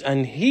amongst us,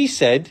 and he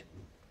said,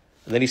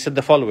 and then he said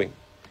the following: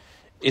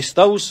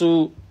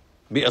 Istawsu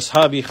bi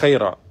ashabi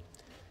khayra,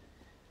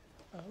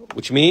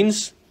 which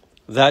means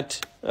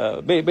that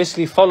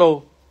basically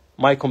follow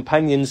my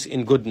companions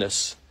in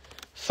goodness.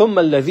 ثم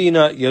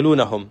الذين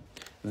يلونهم,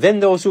 then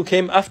those who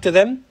came after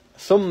them.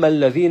 ثم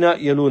الذين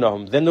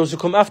يلونهم, then those who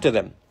come after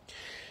them.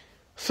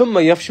 ثم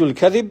يفشو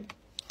الكذب,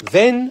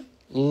 then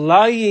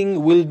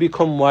lying will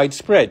become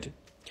widespread.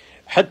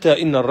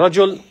 حتى إن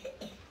الرجل,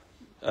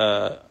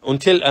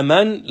 until a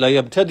man لا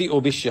يبتدئ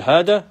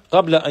بالشهادة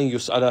قبل أن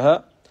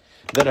يسألها,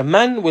 that a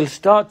man will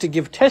start to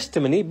give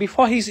testimony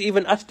before he's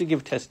even asked to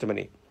give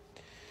testimony.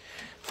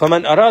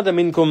 فمن أراد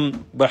منكم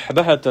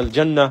بحبهة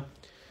الجنة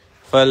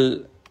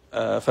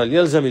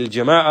فليلزم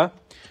الجماعة,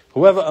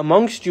 whoever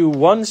amongst you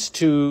wants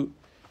to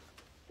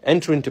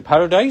enter into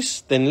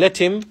paradise, then let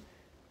him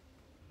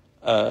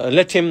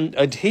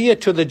adhere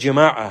to the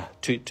jama'ah,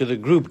 to the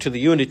group, to the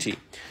unity.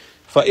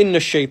 فإن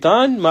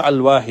الشيطان مع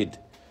الواحد,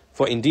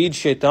 for indeed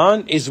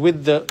shaitan is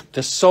with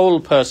the sole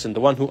person, the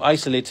one who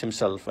isolates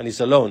himself and is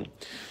alone.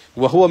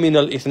 وهو من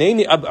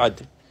الاثنين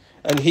أبعد,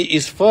 and he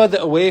is further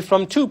away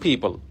from two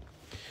people.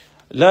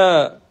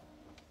 لا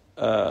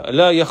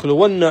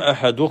يخلون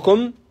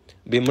أحدكم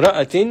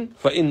بامرأة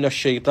فإن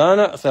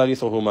الشيطان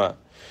ثالثهما.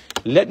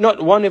 Let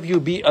not one of you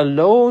be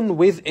alone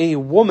with a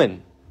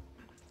woman,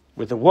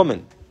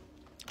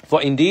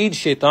 for indeed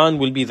shaitan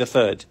will be the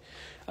third.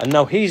 And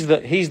now here's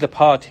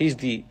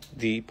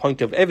the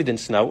point of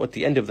evidence now at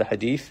the end of the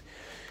hadith.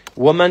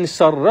 وَمَنْ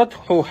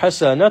سَرَّتْهُ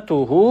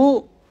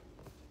حَسَنَتُهُ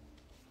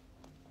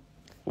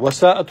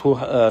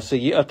وَسَاءَتْهُ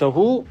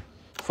سَيِّئَتُهُ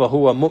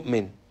فَهُوَ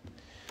مُؤْمِنٌ.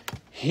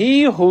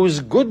 He whose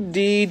good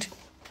deed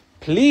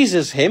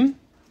pleases him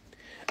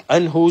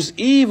and whose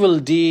evil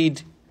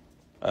deed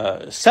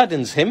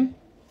saddens him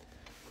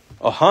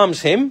or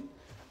harms him,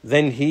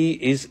 then he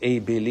is a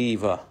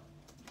believer.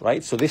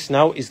 Right? So this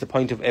now is the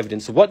point of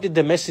evidence. What did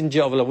the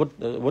Messenger of Allah,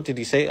 what did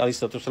he say, alayhi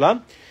salatu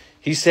wasalam?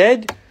 He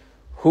said,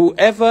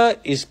 whoever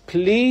is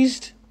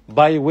pleased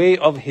by way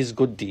of his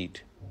good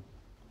deed,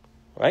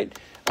 right?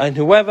 And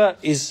whoever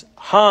is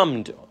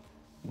harmed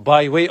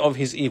by way of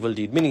his evil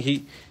deed, meaning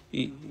he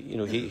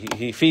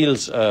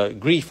feels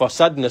grief or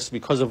sadness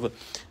because of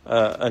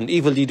an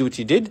evil deed which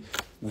he did,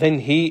 then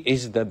he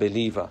is the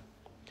believer.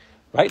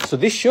 Right? So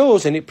this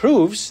shows and it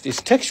proves,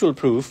 this textual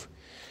proof,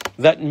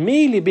 that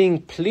merely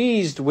being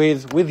pleased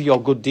with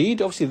your good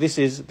deed,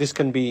 obviously this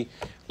can be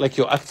like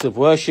your acts of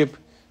worship,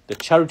 the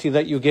charity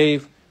that you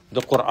gave,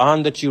 the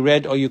Quran that you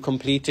read or you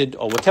completed,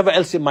 or whatever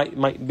else it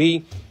might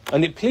be,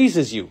 and it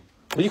pleases you.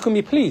 Well, you can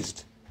be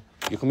pleased.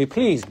 You can be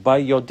pleased by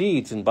your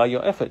deeds and by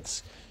your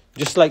efforts.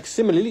 Just like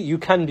similarly, you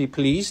can be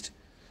pleased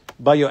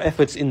by your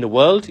efforts in the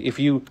world. If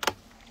you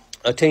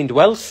attained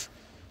wealth,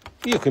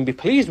 you can be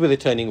pleased with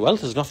attaining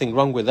wealth. There's nothing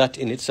wrong with that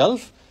in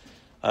itself.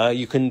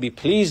 You can be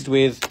pleased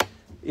with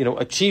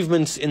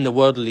achievements in the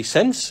worldly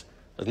sense.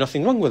 There's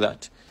nothing wrong with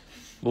that.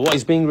 But what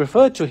is being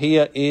referred to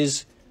here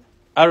is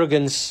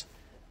arrogance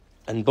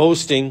and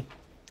boasting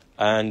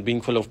and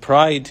being full of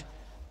pride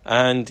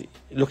and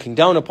looking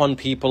down upon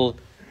people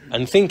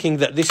and thinking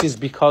that this is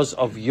because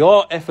of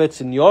your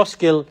efforts and your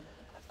skill,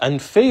 and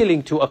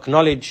failing to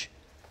acknowledge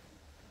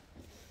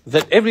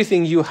that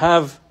everything you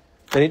have,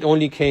 then it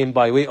only came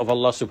by way of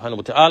Allah subhanahu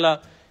wa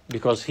ta'ala,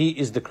 because He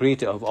is the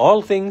creator of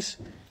all things.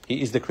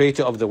 He is the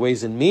creator of the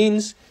ways and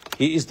means.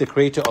 He is the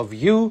creator of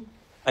you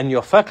and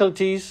your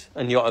faculties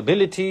and your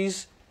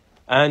abilities,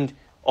 and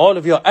all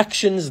of your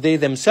actions, they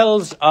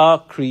themselves are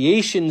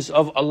creations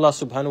of Allah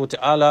subhanahu wa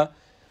ta'ala,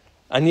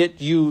 and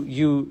yet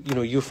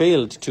you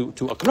failed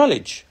to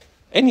acknowledge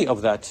any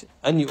of that,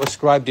 and you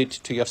ascribed it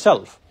to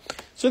yourself.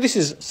 So this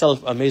is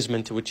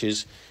self-amazement, which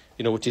is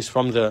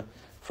from the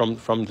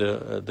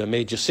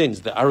major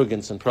sins, the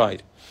arrogance and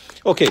pride.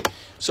 Okay,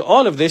 so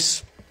all of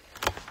this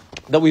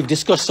that we've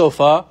discussed so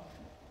far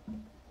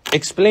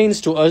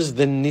explains to us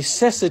the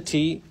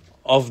necessity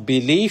of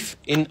belief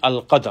in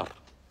al-Qadr.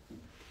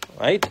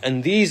 Right?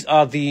 And these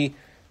are the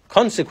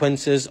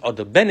consequences or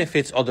the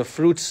benefits or the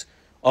fruits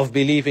of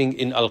believing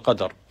in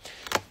al-Qadr.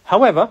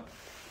 However,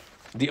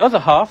 the other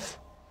half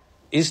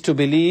is to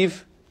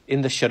believe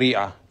in the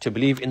Sharia, to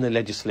believe in the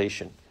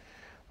legislation.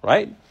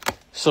 Right?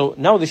 So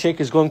now the Shaykh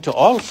is going to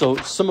also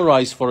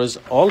summarize for us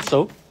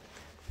also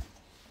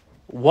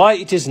why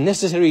it is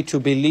necessary to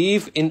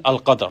believe in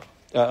al-Qadr,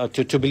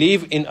 to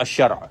believe in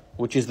ash-Shara',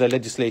 which is the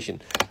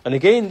legislation. And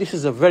again, this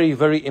is a very,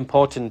 very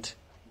important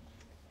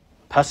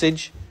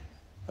passage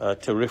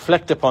to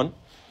reflect upon.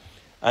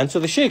 And so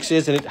the Shaykh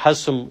says, and it has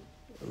some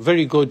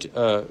very good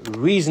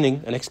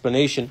reasoning and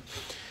explanation.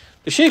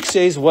 The Shaykh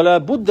says,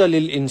 وَلَا بُدَّ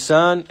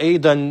لِلْإِنسَانِ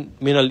أَيْضًا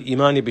مِنَ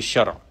الْإِيمَانِ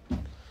بِالشَّرْعِ.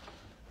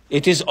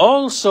 It is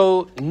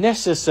also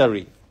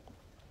necessary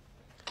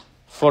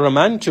for a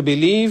man to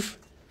believe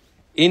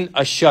in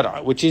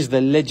ash-Shara', which is the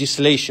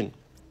legislation.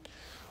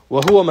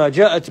 وهو ما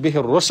جاءت به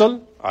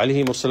الرسل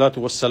عليهم الصلاة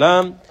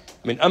والسلام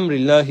من أمر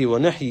الله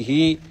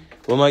ونحيه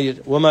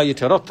وما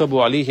يترتب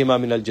عليهما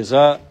من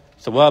الجزاء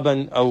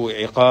ثوابا أو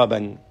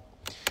عقابا.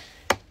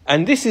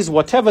 And this is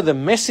whatever the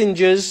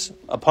messengers,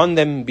 upon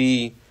them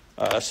be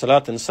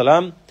salat and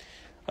salam,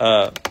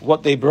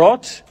 what they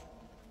brought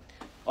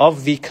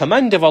of the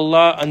command of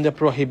Allah and the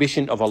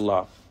prohibition of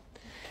Allah.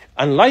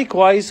 And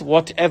likewise,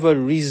 whatever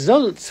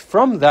results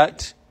from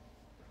that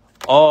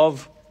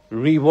of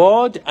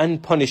reward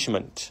and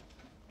punishment.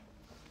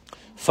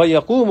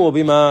 فَيَقُومُ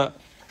بِمَا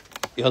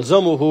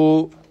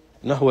يَلْزَمُهُ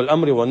نَحْوَ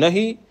الْأَمْرِ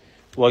وَالنَّهِي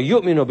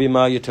وَيُؤْمِنُ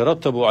بِمَا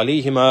يَتَرَتَّبُ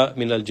عَلَيْهِمَا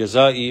مِنَ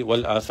الْجَزَاءِ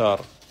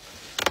وَالْآثَارِ.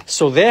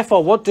 So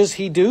therefore, what does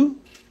he do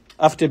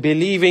after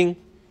believing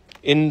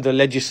in the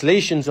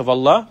legislations of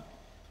Allah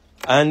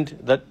and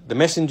that the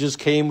messengers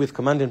came with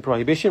command and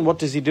prohibition? What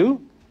does he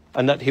do?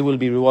 And that he will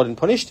be rewarded and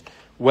punished?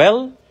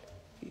 Well,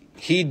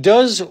 he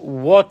does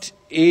what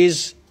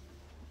is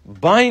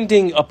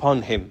binding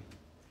upon him,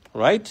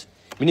 right?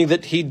 Meaning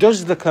that he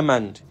does the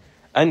command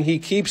and he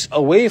keeps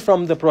away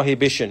from the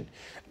prohibition,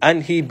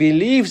 and he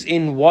believes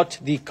in what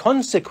the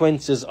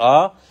consequences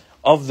are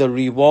of the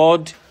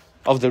reward,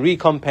 of the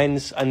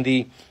recompense and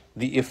the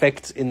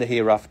effects in the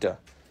hereafter,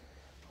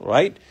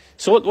 right?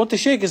 So what the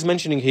Shaykh is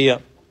mentioning here,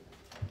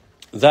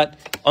 that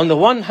on the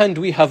one hand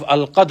we have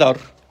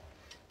al-Qadr,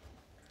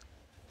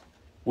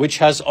 which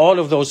has all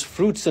of those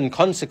fruits and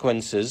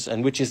consequences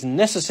and which is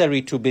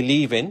necessary to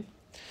believe in.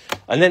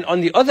 And then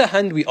on the other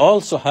hand, we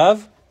also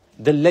have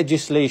the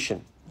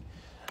legislation.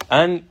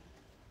 And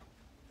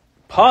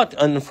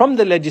from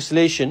the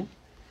legislation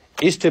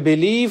is to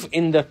believe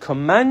in the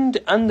command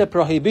and the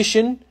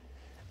prohibition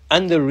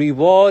and the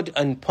reward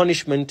and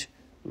punishment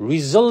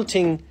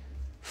resulting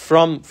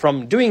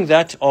from doing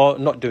that or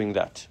not doing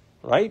that,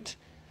 right?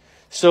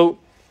 So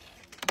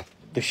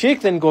the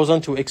Shaykh then goes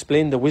on to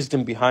explain the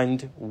wisdom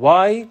behind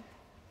why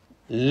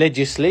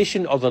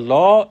legislation or the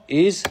law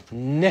is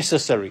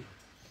necessary.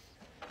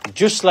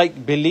 Just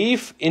like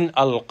belief in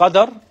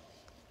al-Qadr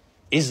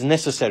is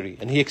necessary.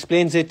 And he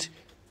explains it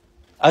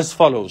as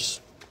follows.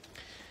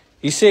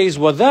 He says,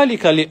 وَذَلِكَ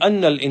لِأَنَّ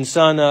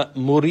الْإِنسَانَ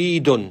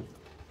مُرِيدٌ.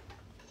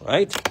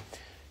 Right?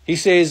 He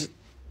says,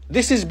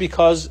 this is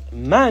because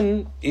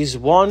man is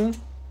one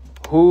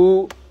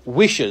who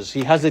wishes,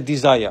 he has a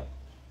desire.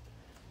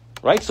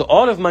 Right? So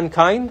all of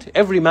mankind,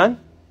 every man,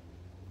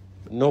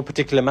 no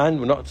particular man,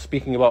 we're not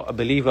speaking about a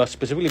believer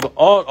specifically, but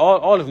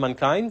all of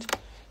mankind,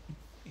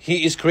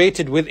 he is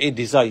created with a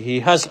desire. He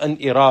has an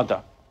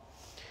irada.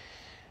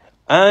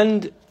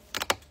 And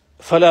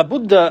فَلَا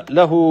بُدَّ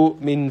لَهُ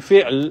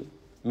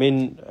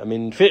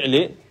من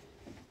فعل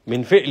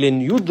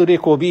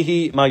يدرك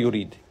به ما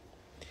يريد.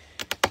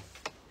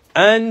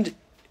 And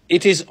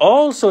it is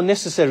also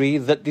necessary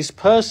that this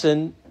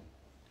person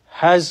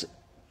has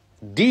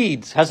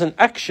deeds, has an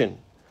action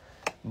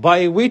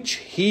by which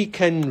he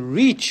can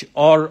reach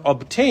or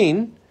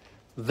obtain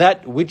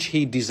that which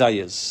he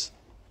desires.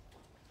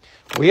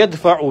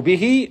 وَيَدْفَعُ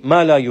بِهِ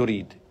مَا لَا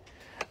يُرِيد.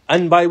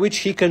 And by which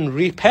he can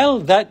repel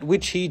that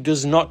which he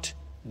does not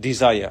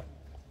desire.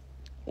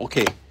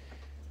 Okay,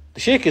 the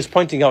Shaykh is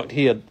pointing out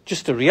here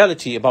just a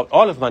reality about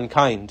all of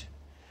mankind,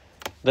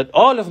 that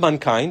all of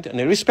mankind,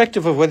 and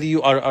irrespective of whether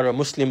you are a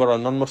Muslim or a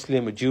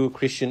non-Muslim, a Jew,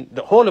 Christian,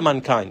 the whole of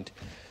mankind,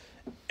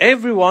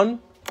 everyone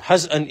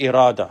has an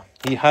irada.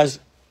 He has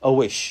a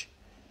wish.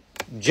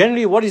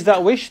 Generally, what is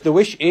that wish? The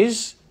wish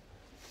is,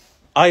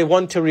 I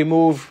want to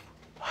remove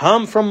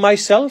harm from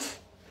myself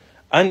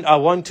and I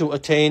want to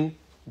attain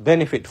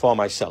benefit for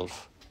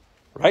myself.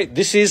 Right?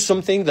 This is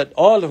something that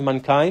all of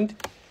mankind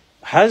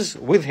has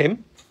with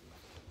him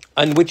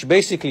and which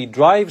basically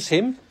drives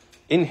him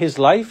in his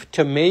life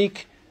to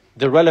make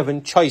the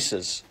relevant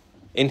choices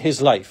in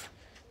his life.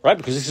 Right?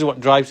 Because this is what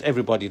drives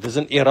everybody. There's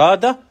an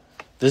irada,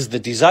 there's the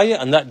desire,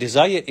 and that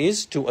desire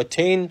is to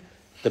attain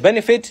the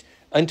benefit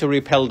and to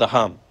repel the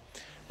harm.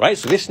 Right?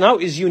 So this now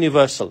is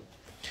universal.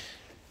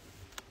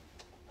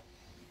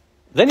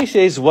 Then he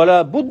says,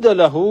 وَلَا بُدَّ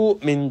لَهُ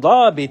مِنْ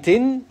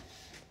ضَابِطٍ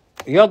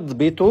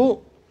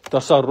يَضْبِطُ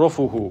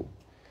تَصَرُّفُهُ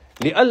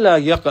لِأَلَّا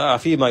يَقَعَ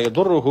فِي مَا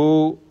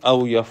يَضُرُّهُ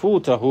أَوْ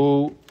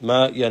يَفُوتَهُ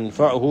مَا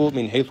يَنْفَعُهُ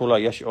مِنْ حَيْثُ لَا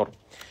يَشْعُرُ.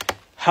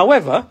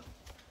 However,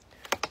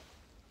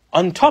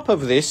 on top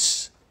of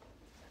this,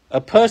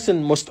 a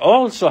person must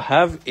also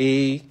have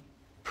a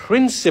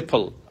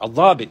principle, a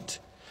dhabit,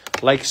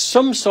 like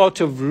some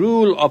sort of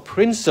rule or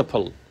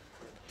principle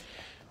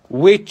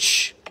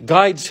which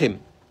guides him,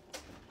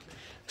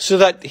 so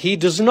that he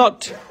does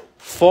not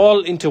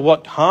fall into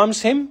what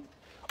harms him,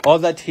 or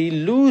that he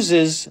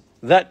loses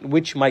that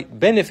which might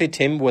benefit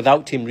him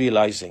without him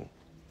realizing.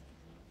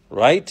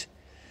 Right?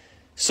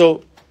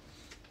 So,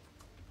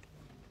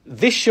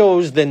 this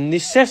shows the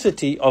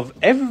necessity of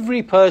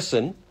every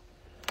person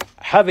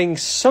having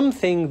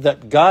something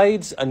that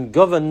guides and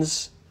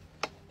governs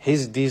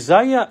his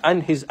desire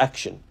and his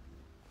action.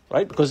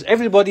 Right? Because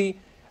everybody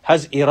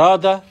has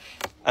irada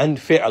and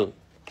fi'l.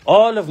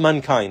 All of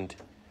mankind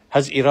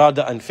has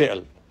irada and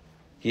fi'l.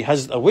 He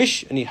has a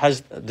wish and he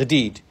has the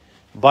deed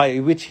by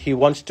which he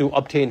wants to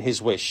obtain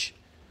his wish.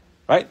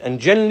 Right? And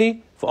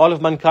generally, for all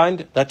of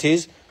mankind, that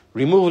is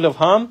removal of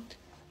harm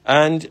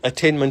and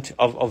attainment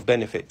of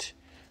benefit,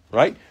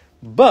 right?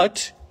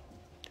 But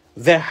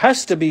there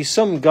has to be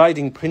some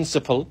guiding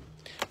principle,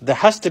 there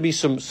has to be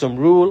some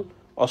rule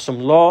or some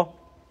law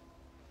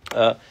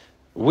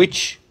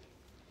which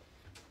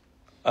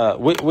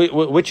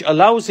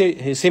allows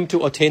him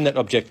to attain that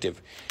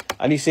objective.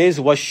 And he says,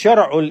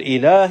 وَالشَّرْعُ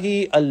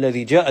الْإِلَهِ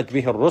الَّذِي جَاءَتْ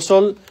بِهِ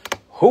الرُّسُلُ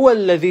هُوَ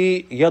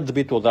الَّذِي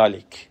يَضْبِطُ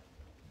ذَلِكَ.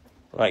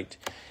 Right.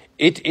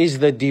 It is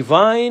the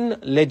divine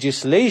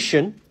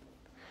legislation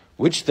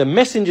which the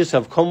messengers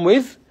have come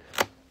with,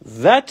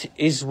 that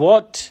is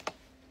what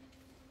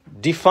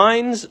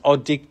defines or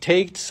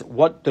dictates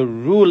what the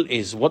rule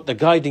is, what the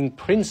guiding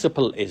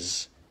principle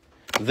is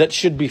that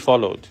should be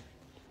followed.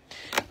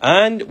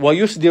 And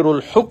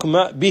وَيُصْدِرُ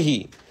الْحُكْمَ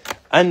بِهِ,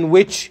 and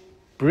which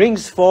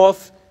brings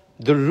forth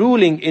the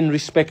ruling in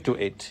respect to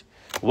it.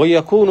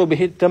 وَيَكُونُ بِهِ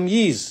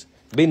التَّمْيِيزِ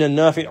بَيْنَ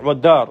النَّافِعِ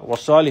وَالدَّارِ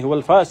وَالصَّالِحِ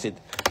وَالْفَاسِدِ,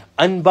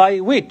 and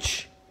by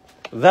which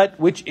that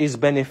which is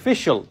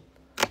beneficial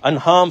and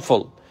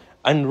harmful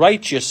and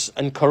righteous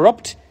and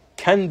corrupt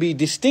can be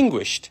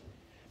distinguished.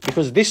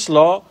 Because this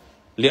law,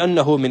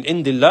 لِأَنَّهُ مِنْ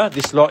عِنْدِ اللَّهِ,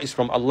 this law is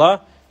from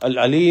Allah,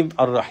 Al-Alim,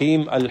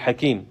 Al-Rahim,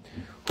 Al-Hakim,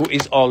 who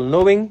is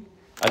all-knowing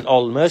and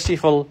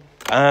all-merciful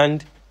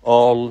and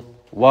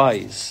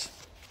all-wise.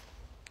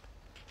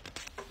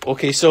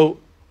 Okay, so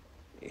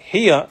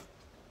here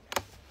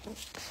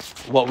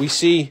what we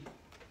see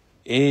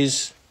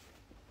is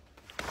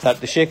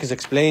that the Shaykh has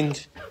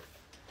explained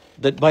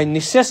that by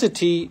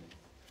necessity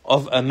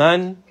of a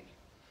man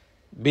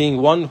being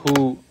one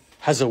who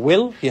has a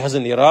will, he has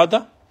an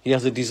irada, he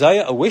has a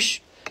desire, a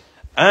wish,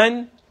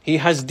 and he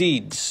has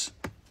deeds,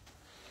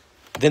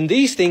 then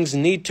these things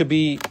need to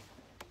be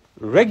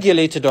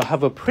regulated or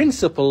have a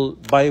principle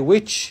by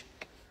which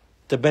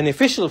the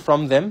beneficial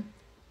from them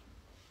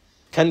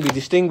can be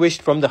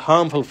distinguished from the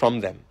harmful from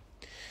them.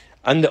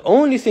 And the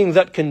only thing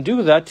that can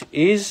do that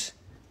is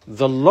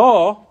the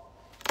law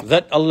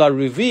that Allah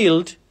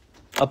revealed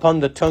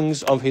upon the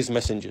tongues of His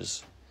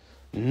messengers.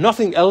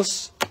 Nothing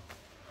else.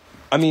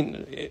 I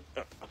mean,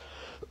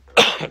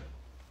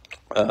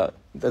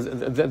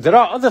 there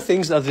are other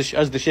things, as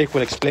the Shaykh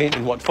will explain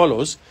in what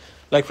follows.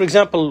 Like, for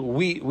example,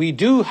 we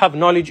do have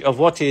knowledge of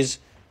what is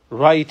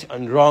right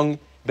and wrong,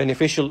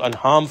 beneficial and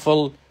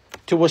harmful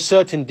to a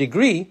certain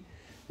degree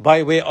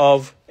by way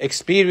of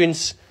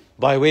experience,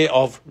 by way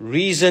of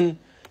reason,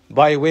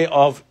 by way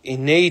of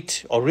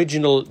innate,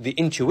 original, the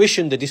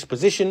intuition, the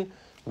disposition.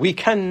 We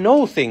can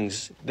know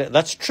things,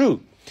 that's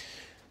true.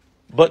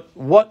 But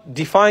what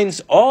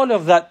defines all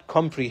of that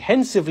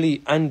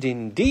comprehensively and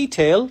in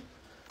detail,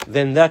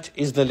 then that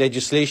is the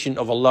legislation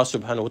of Allah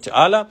subhanahu wa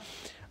ta'ala.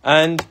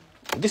 And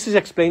this is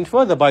explained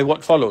further by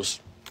what follows.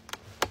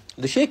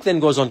 The Shaykh then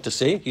goes on to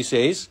say, he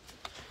says,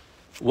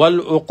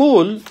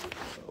 وَالْعُقُولُ,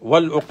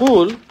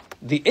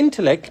 the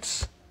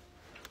intellects,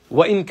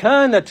 وَإِنْ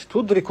كَانَتْ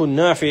تُدْرِكُ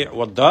النَّافِعُ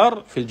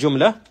وَالضَّارِ فِي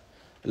الْجُمْلَةِ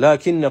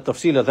لكن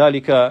تفصيل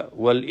ذلك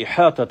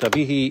والإحاطة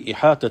به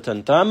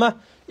إحاطة تامة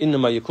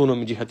إنما يكون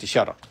من جهة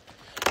الشرع.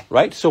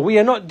 Right? So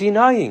we're not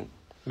denying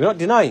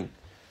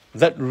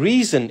that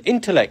reason,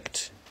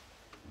 intellect,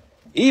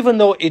 even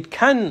though it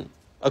can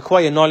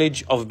acquire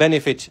knowledge of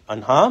benefit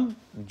and harm,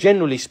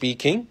 generally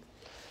speaking,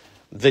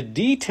 the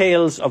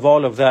details of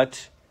all of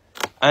that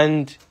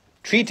and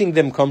treating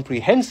them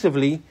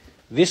comprehensively,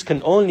 this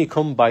can only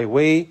come by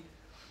way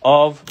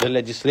of the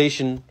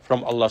legislation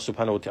from Allah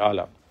subhanahu wa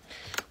ta'ala.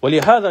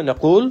 وَلِهَذَا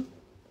نَقُولُ,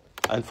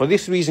 and for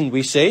this reason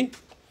we say,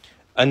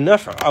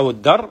 النَّفْعَ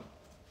وَالضَّرْ,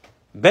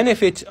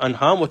 benefit and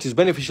harm, what is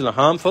beneficial and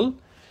harmful,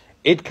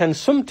 it can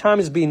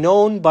sometimes be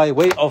known by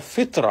way of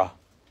fitrah,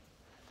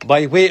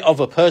 by way of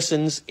a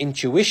person's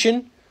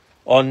intuition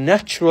or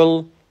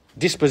natural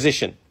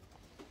disposition.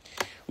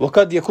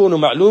 وَقَدْ يَكُونُ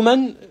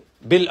مَعْلُومًا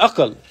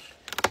بِالْأَقْلِ,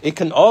 it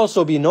can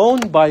also be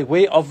known by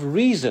way of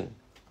reason.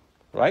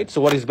 Right?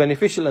 So what is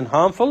beneficial and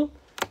harmful,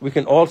 we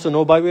can also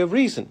know by way of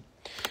reason.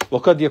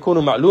 وَقَدْ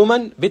يَكُونُ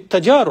مَعْلُومًا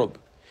بِالتَّجَارُبِ,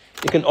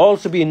 it can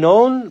also be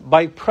known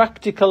by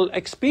practical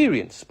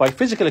experience, by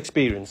physical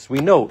experience. We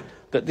know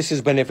that this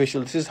is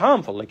beneficial, this is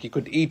harmful. Like you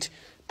could eat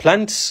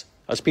plants,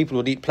 as people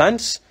would eat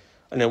plants,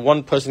 and then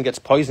one person gets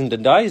poisoned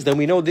and dies, then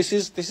we know this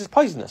is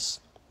poisonous.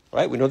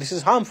 Right? We know this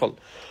is harmful.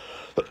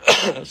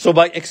 So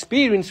by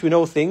experience we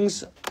know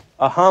things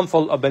are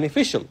harmful or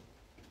beneficial.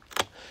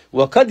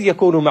 وَقَدْ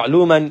يَكُونُ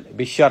مَعْلُومًا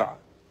بِالشَّرْعِ,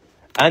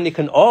 and it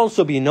can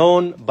also be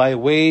known by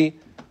way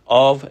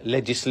of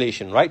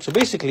legislation. Right? So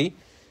basically,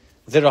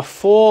 there are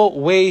 4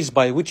 ways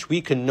by which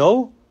we can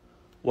know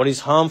what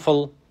is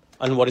harmful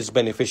and what is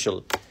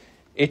beneficial.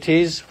 It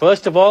is,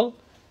 first of all,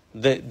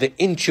 the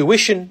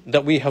intuition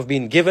that we have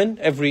been given.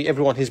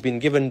 Everyone has been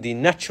given the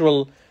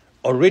natural,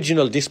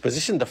 original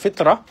disposition, the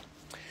fitrah.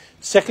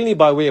 Secondly,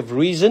 by way of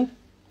reason,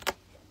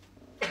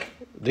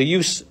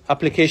 the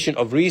application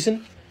of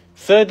reason.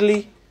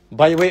 Thirdly,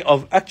 by way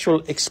of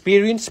actual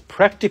experience,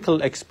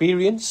 practical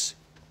experience.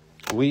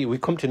 We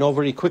come to know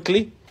very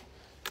quickly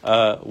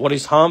what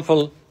is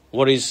harmful,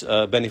 what is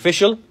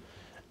beneficial.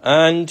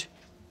 And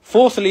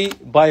fourthly,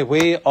 by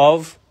way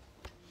of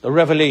the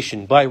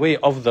revelation, by way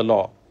of the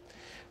law.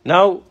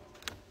 Now,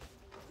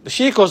 the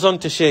Shaykh goes on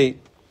to say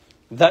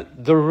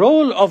that the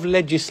role of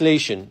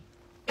legislation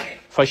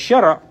for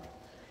Shara'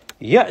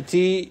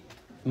 يأتي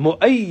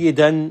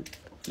مؤيدا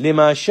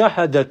لما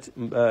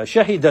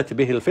شهدت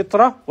به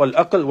الفطرة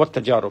والعقل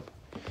والتجارب.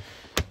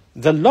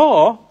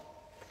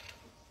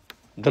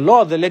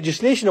 The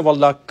legislation of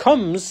Allah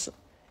comes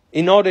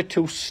in order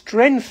to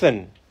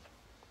strengthen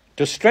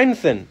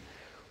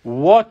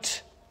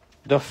what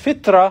the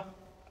fitra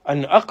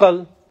and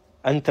aql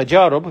and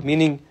tajarub,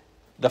 meaning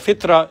the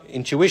fitra,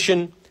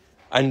 intuition,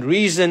 and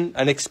reason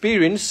and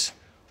experience,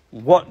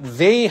 what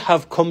they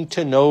have come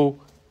to know,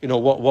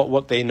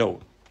 what they know.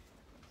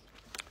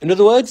 In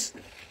other words,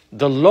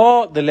 the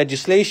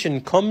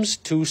legislation comes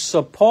to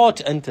support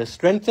and to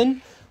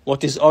strengthen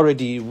what is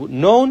already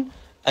known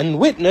and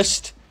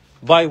witnessed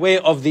by way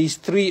of these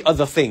three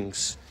other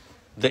things: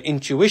 the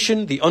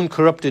intuition, the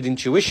uncorrupted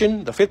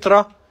intuition, the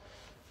fitrah,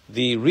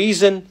 the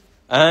reason,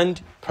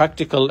 and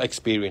practical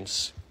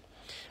experience.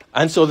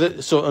 And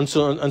these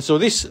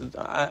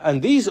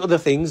other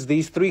things,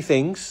 these three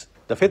things,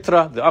 the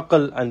fitrah, the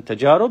aql, and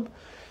tajarub,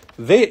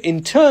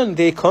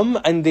 they come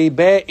and they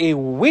bear a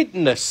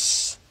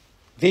witness.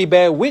 They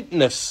bear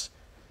witness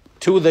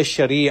to the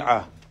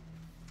sharia,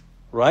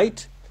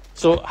 right?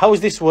 So how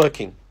is this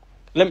working?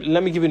 Let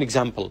me give you an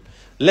example.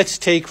 Let's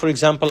take, for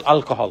example,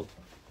 alcohol,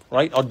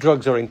 right? Or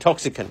drugs or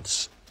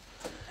intoxicants.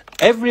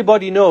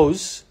 Everybody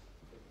knows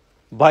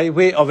by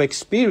way of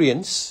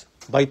experience,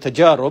 by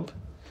tajarub,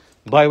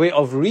 by way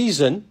of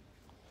reason,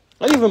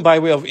 and even by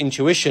way of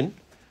intuition,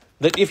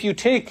 that if you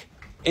take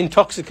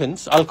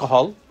intoxicants,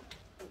 alcohol,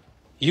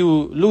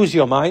 you lose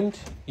your mind,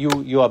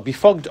 you are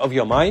befogged of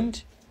your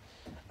mind,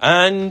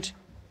 and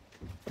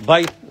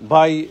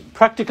by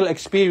practical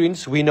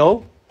experience we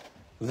know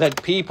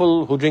that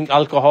people who drink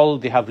alcohol,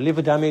 they have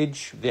liver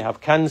damage, they have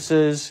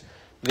cancers,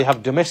 they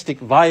have domestic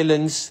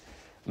violence.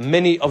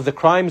 Many of the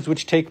crimes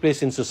which take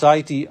place in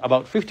society,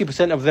 about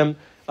 50% of them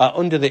are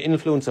under the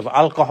influence of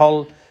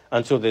alcohol.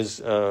 And so there's,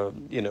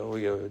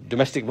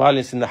 domestic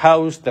violence in the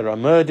house, there are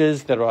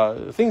murders, there are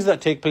things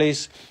that take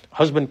place.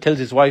 Husband kills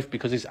his wife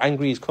because he's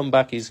angry, he's come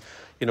back, his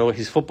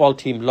football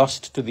team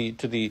lost to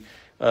the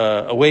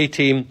away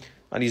team,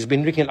 and he's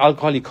been drinking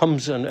alcohol, he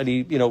comes and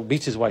he,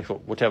 beats his wife or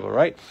whatever,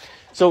 right?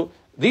 So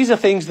these are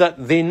things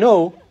that they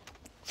know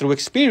through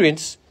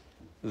experience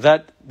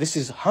that this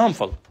is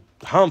harmful.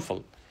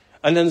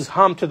 And then there's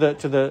harm to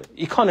the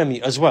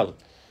economy as well,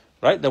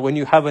 right? That when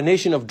you have a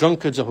nation of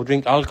drunkards who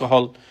drink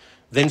alcohol,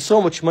 then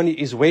so much money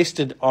is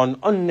wasted on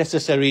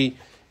unnecessary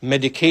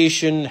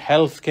medication,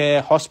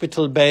 healthcare,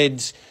 hospital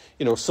beds,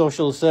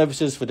 social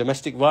services for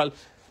domestic violence.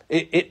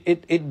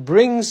 It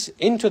brings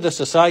into the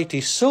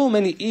society so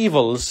many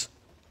evils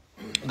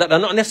that are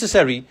not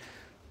necessary,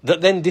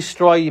 that then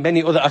destroy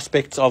many other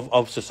aspects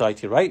of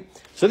society, right?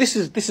 So this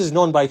is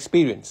known by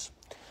experience.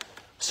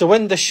 So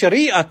when the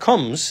Sharia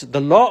comes, the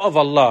law of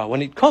Allah,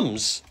 when it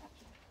comes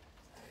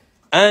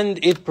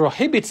and it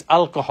prohibits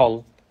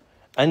alcohol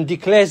and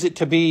declares it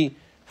to be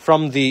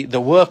from the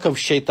work of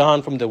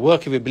shaitan, from the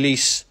work of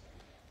Iblis,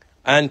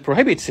 and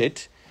prohibits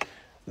it,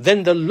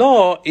 then the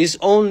law is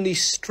only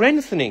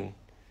strengthening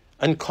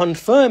and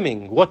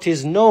confirming what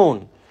is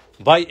known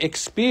by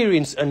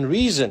experience and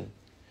reason.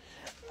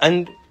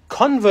 And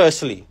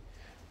conversely,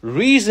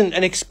 reason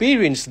and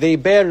experience, they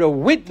bear a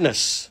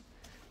witness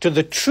to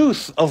the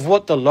truth of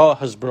what the law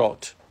has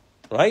brought,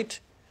 right?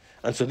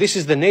 And so this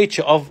is the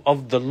nature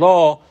of the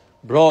law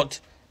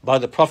brought by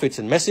the prophets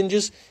and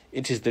messengers.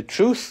 It is the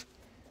truth.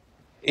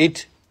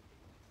 It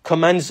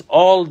commands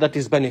all that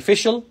is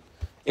beneficial.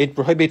 It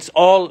prohibits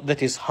all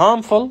that is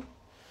harmful.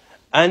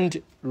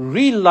 And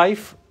real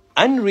life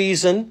and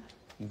reason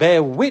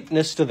bear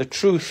witness to the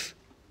truth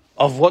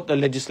of what the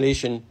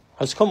legislation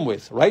has come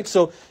with, right?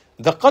 So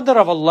the Qadr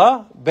of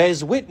Allah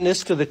bears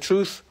witness to the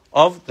truth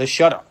of the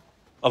Shara'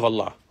 of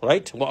Allah,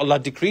 right? What Allah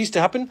decrees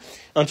to happen.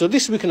 And so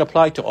this we can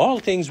apply to all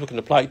things. We can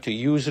apply it to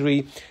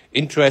usury,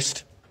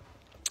 interest,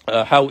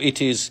 how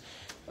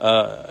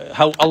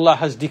Allah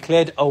has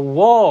declared a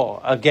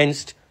war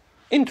against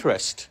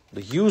interest,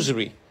 the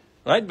usury,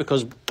 right?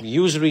 Because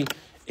usury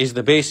is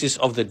the basis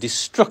of the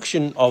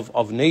destruction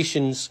of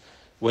nations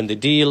when they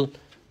deal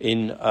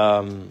in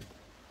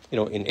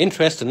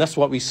interest. And that's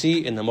what we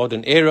see in the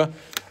modern era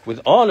with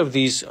all of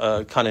these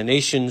kind of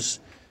nations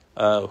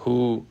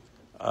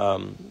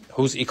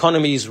whose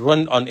economies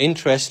run on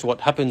interest.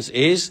 What happens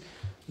is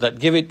that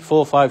give it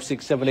 4, 5,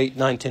 6, 7, 8,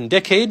 9, 10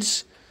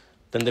 decades,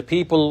 then the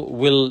people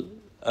will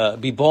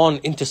be born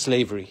into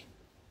slavery.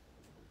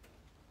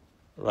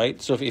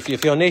 Right? So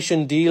if your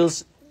nation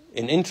deals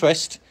in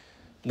interest,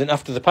 then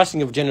after the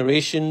passing of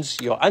generations,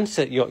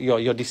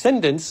 your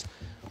descendants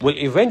will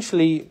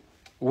eventually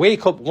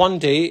wake up one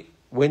day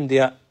when they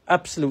are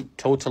absolute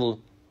total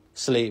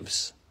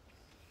slaves.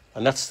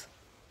 And that's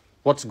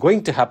what's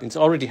going to happen. It's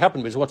already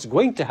happened, but it's what's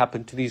going to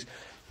happen to these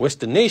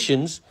Western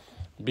nations,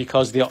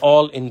 because they're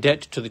all in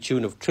debt to the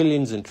tune of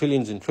trillions and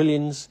trillions and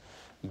trillions,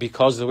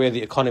 because the way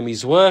the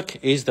economies work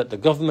is that the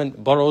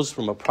government borrows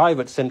from a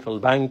private central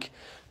bank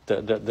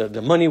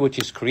the money which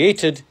is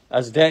created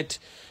as debt,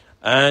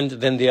 and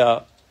then they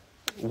are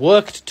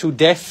worked to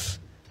death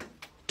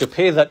to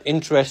pay that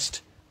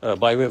interest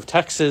by way of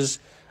taxes,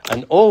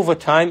 and over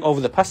time,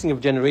 over the passing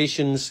of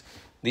generations,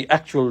 the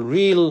actual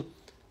real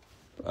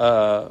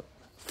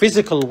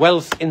physical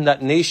wealth in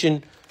that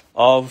nation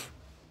of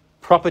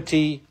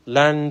property,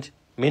 land,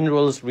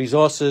 minerals,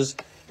 resources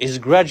is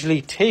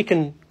gradually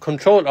taken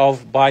control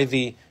of by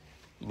the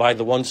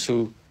ones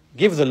who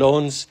give the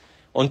loans,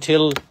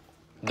 until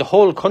the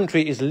whole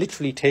country is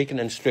literally taken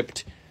and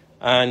stripped,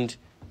 and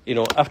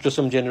after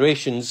some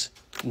generations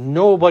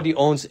nobody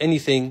owns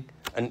anything,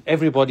 and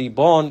everybody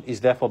born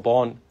is therefore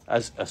born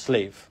as a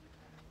slave,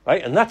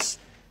 right? And that's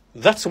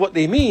what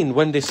they mean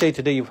when they say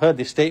today, you've heard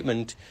this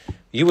statement,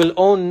 you will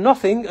own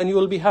nothing and you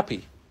will be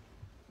happy.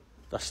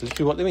 That's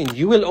literally what they mean.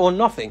 You will own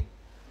nothing,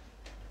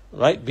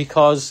 right?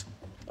 Because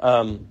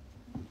all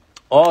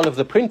of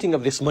the printing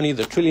of this money,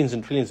 the trillions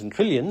and trillions and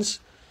trillions,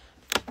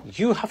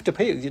 you have to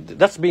pay.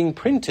 That's being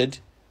printed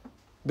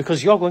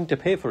because you're going to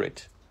pay for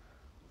it,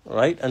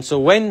 right? And so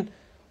when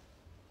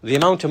the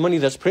amount of money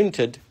that's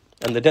printed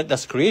and the debt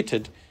that's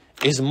created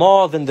is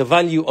more than the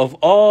value of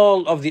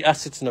all of the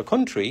assets in a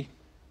country,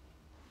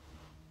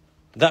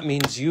 that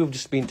means you've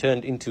just been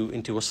turned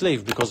into a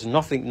slave, because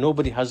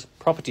nobody has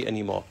property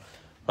anymore,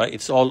 right?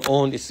 It's all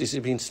owned. It's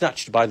been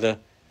snatched by the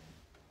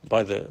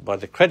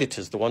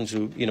creditors, the ones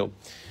who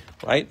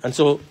right? And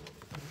so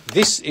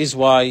this is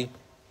why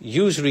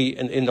usury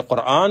in the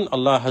Quran,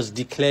 Allah has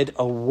declared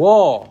a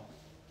war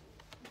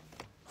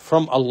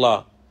from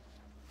Allah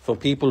for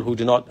people who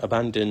do not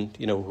abandon,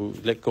 who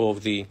let go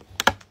of the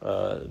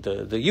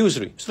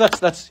usury. So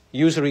that's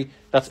usury,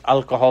 that's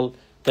alcohol,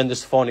 then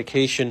there's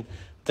fornication,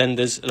 then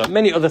there's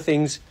many other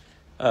things,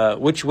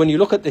 which when you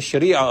look at the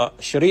Sharia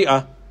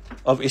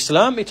of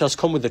Islam, it has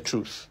come with the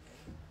truth.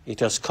 It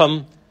has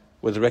come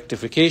with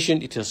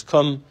rectification. It has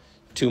come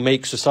to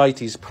make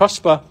societies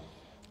prosper.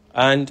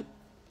 And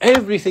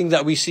everything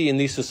that we see in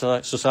these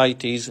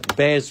societies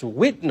bears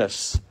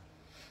witness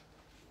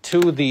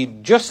to the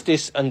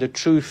justice and the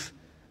truth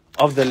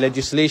of the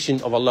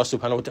legislation of Allah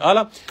subhanahu wa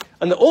ta'ala.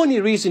 And the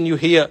only reason you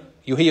hear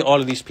all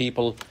of these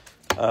people,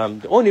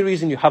 the only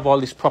reason you have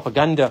all this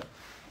propaganda,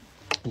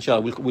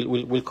 inshallah,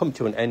 we'll come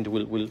to an end.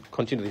 We'll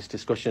continue this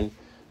discussion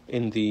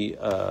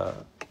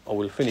or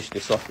we'll finish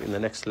this off in the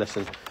next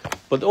lesson.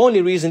 But the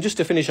only reason, just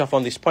to finish off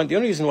on this point, the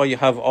only reason why you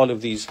have all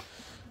of these,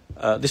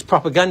 this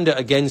propaganda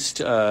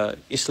against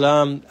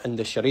Islam and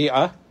the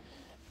Sharia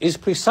is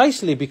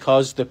precisely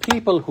because the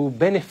people who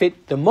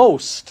benefit the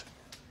most,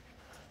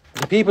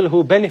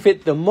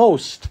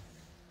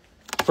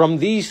 from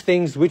these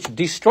things which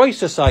destroy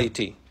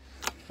society,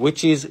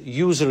 which is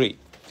usury,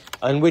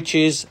 and which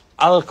is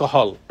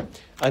alcohol,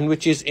 and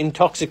which is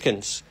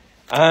intoxicants,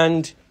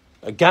 and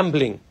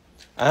gambling,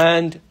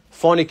 and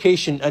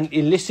fornication, and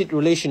illicit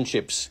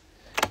relationships.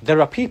 There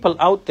are people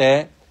out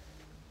there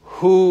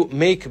who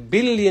make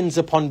billions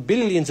upon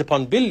billions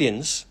upon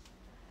billions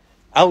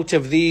out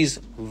of these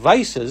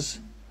vices,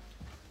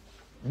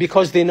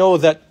 because they know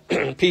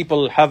that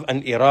people have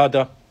an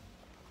irada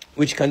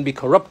which can be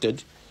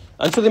corrupted,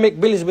 and so they make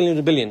billions, billions,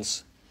 and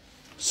billions.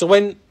 So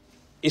when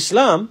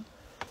Islam,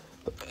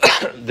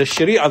 the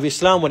Sharia of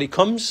Islam, when it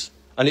comes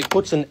and it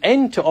puts an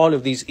end to all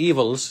of these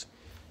evils,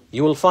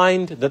 you will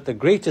find that the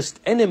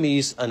greatest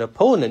enemies and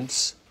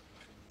opponents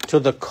to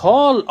the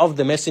call of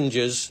the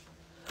messengers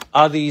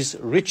are these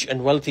rich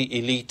and wealthy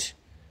elite,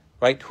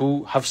 right,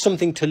 who have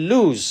something to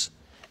lose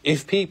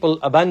if people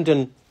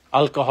abandon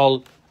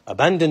alcohol,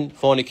 abandon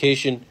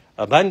fornication,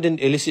 abandon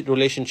illicit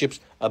relationships,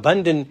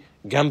 abandon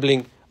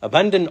gambling,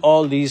 abandon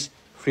all these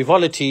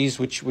frivolities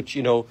which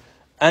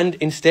and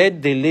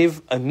instead they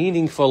live a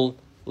meaningful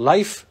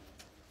life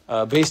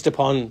based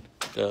upon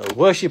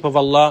worship of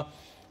Allah,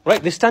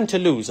 right? They stand to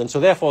lose. And so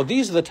therefore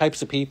these are the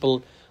types of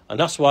people, and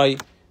that's why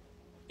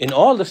in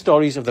all the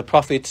stories of the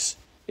prophets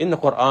in the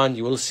Quran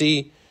you will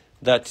see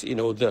that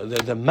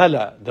the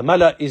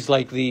mala is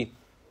like the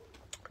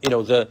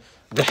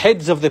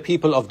heads of the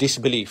people of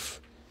disbelief.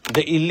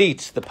 The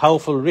elites, the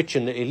powerful rich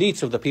and the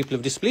elites of the people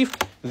of disbelief,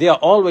 they are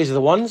always the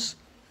ones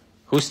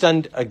who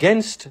stand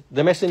against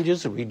the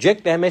messengers,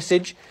 reject their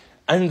message,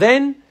 and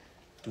then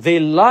they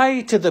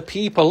lie to the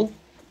people,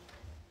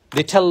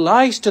 they tell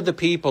lies to the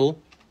people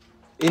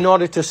in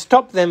order to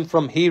stop them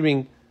from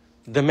hearing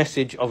the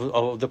message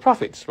of the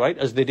prophets, right?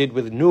 As they did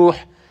with Nuh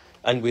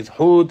and with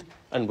Hud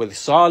and with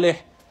Salih,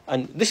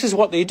 and this is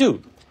what they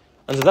do.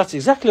 And so that's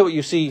exactly what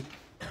you see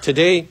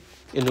today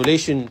in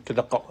relation to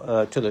the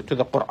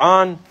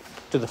Quran,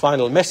 to the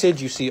final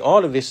message. You see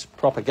all of this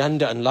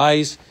propaganda and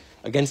lies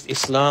against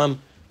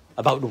Islam,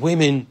 about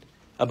women,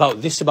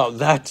 about this, about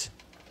that,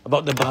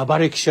 about the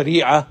barbaric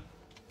Sharia.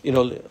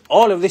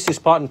 All of this is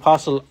part and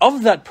parcel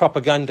of that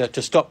propaganda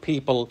to stop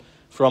people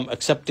from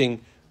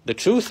accepting the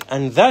truth,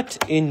 and that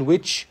in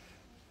which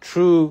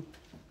true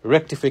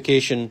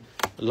rectification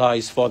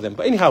lies for them.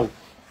 But anyhow,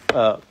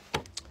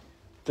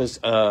 there's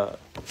a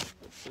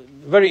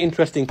very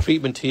interesting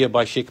treatment here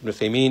by Shaykh Ibn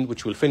Uthaymeen,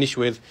 which we'll finish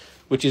with,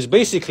 which is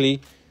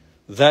basically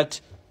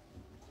that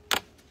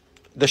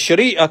the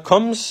Sharia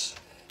comes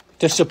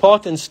to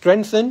support and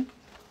strengthen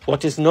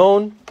what is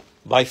known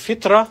by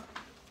fitrah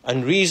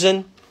and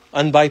reason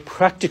and by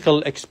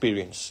practical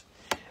experience.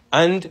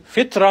 And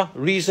fitrah,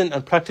 reason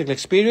and practical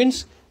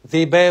experience,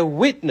 they bear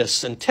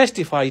witness and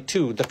testify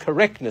to the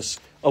correctness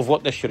of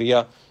what the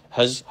Sharia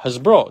has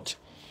brought.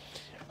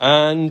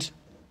 And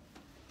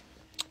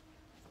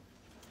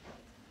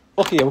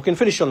okay, we can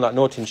finish on that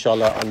note,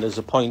 inshallah, and there's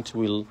a point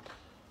we'll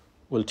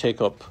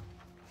take up.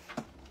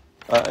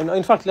 And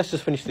in fact, let's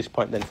just finish this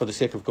point then for the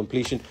sake of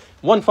completion.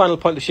 One final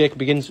point the Shaykh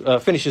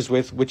finishes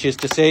with, which is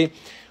to say,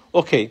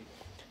 okay,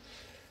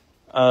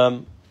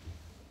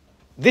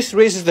 this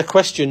raises the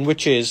question,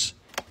 which is,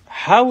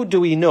 how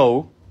do we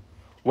know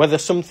whether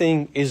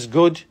something is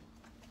good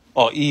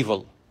or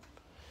evil?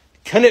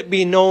 Can it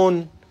be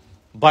known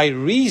by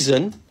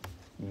reason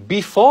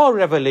before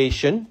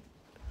revelation,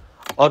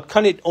 or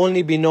can it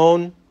only be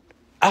known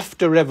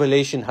after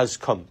revelation has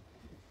come?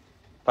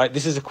 Right,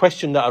 this is a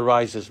question that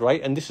arises, right?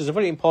 And this is a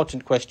very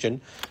important question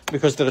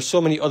because there are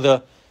so many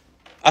other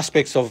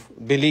aspects of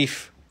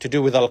belief to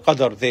do with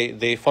al-Qadr.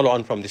 They follow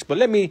on from this. But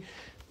let me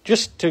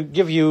just to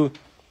give you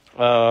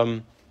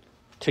an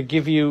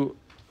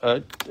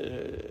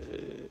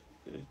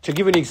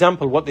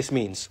example what this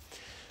means.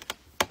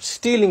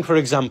 Stealing, for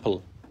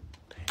example,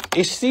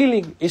 is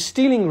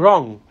stealing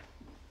wrong?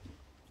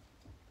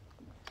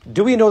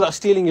 Do we know that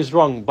stealing is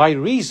wrong by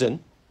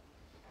reason?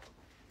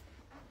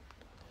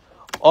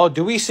 Or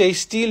do we say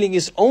stealing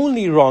is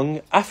only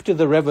wrong after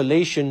the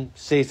revelation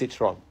says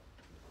it's wrong?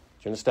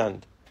 Do you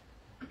understand?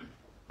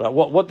 Right,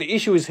 what the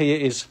issue is here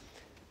is,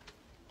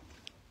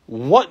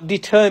 what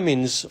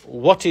determines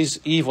what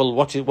is evil,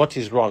 what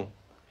is wrong?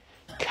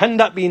 Can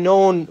that be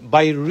known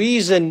by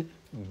reason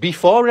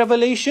before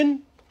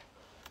revelation?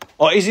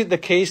 Or is it the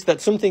case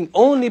that something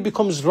only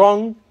becomes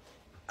wrong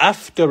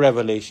after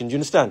revelation? Do you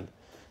understand?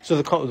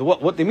 So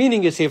what the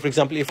meaning is here, for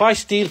example, if I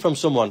steal from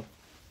someone,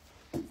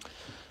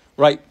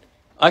 right,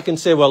 I can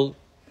say, well,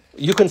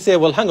 you can say,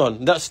 well, hang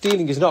on, that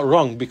stealing is not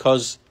wrong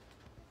because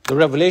the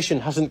revelation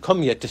hasn't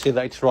come yet to say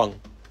that it's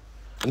wrong.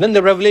 And then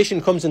the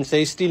revelation comes and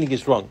says stealing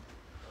is wrong.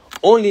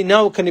 Only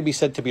now can it be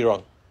said to be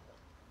wrong.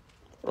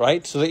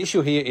 Right? So the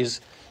issue here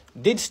is,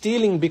 did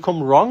stealing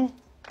become wrong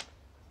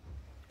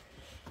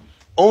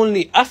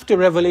only after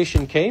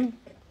revelation came?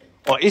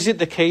 Or is it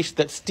the case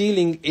that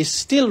stealing is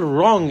still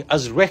wrong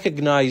as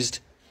recognized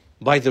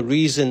by the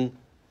reason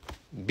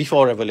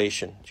before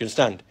revelation? Do you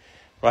understand?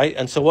 Right?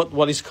 And so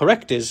what is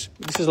correct is,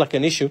 this is like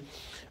an issue,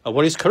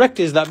 what is correct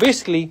is that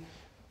basically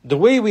the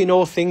way we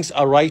know things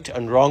are right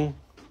and wrong,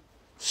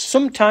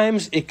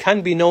 sometimes it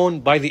can be known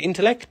by the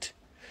intellect,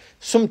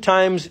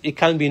 sometimes it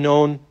can be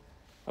known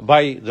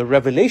by the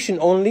revelation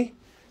only,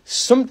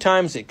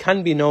 sometimes it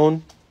can be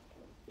known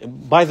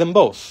by them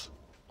both.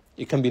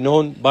 It can be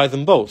known by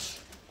them both.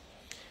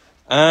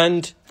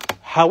 And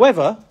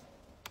however,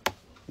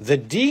 the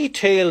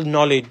detailed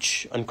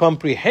knowledge and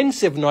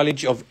comprehensive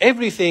knowledge of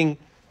everything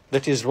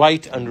that is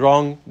right and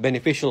wrong,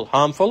 beneficial,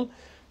 harmful,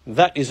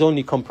 that is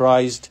only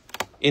comprised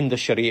in the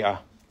Sharia,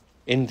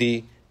 in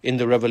the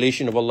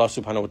revelation of Allah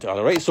subhanahu wa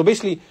ta'ala, right? So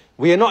basically,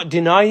 we are not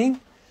denying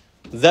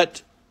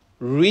that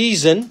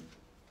reason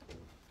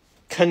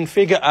can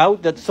figure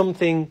out that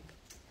something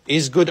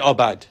is good or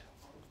bad,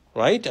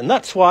 right? And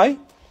that's why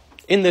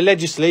in the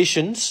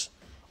legislations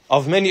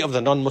of many of the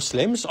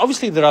non-Muslims,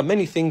 obviously there are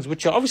many things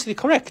which are obviously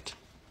correct,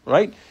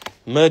 right?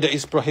 Murder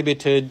is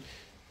prohibited,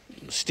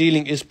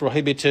 stealing is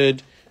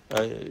prohibited,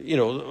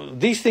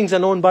 these things are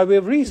known by way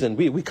of reason.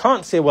 We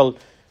can't say, well,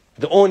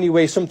 the only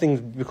way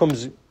something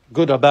becomes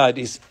good or bad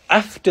is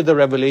after the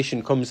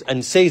revelation comes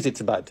and says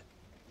it's bad.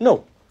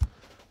 No.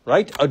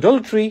 Right?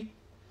 Adultery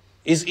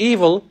is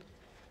evil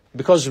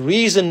because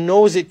reason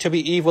knows it to be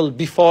evil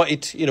before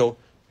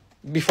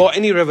before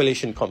any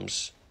revelation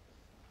comes.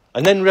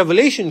 And then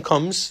revelation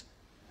comes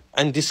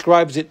and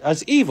describes it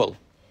as evil.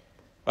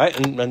 Right?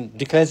 And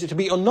declares it to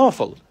be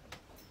unlawful.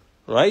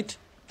 Right?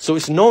 So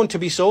it's known to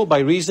be so by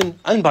reason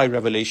and by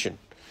revelation.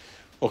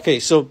 Okay,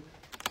 so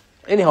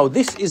anyhow,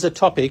 this is a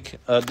topic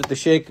that the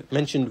Shaykh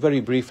mentioned very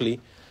briefly.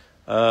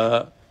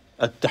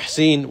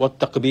 At-Tahseen wa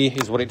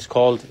Taqbih is what it's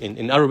called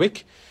in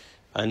Arabic.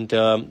 And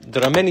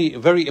there are many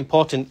very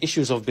important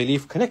issues of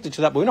belief connected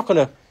to that, but we're not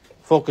going to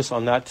focus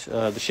on that.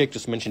 The Shaykh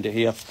just mentioned it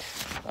here.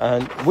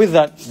 And with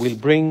that, we'll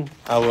bring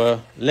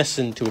our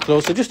lesson to a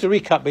close. So just to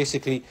recap,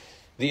 basically,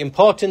 the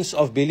importance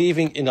of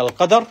believing in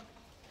al-Qadr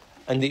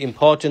and the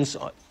importance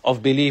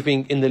of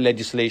believing in the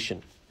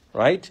legislation,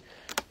 right?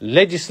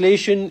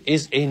 Legislation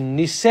is a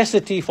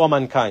necessity for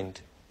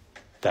mankind.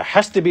 There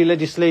has to be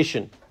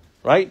legislation,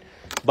 right?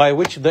 By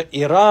which the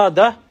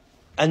irada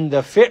and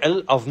the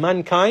fi'l of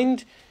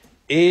mankind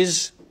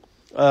is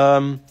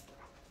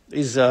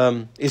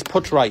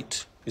put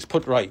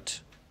right,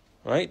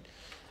 right?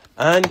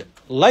 And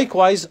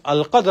likewise,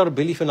 al-Qadr,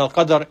 belief in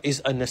al-Qadr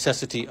is a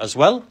necessity as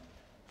well.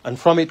 And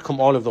from it come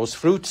all of those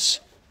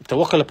fruits.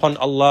 Tawakkul upon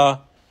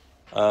Allah,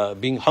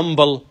 being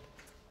humble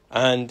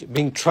and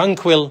being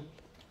tranquil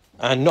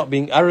and not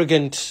being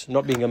arrogant,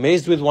 not being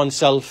amazed with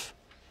oneself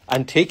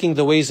and taking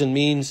the ways and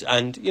means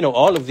and,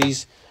 all of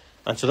these.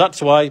 And so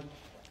that's why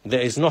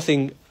there is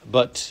nothing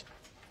but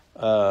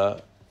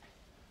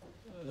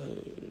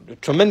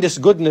tremendous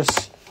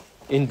goodness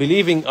in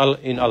believing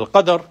in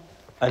al-Qadr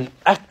and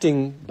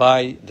acting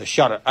by the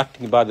shar',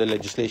 acting by the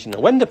legislation.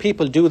 And when the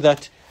people do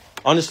that,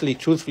 honestly,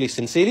 truthfully,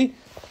 sincerely,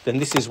 then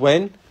this is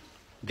when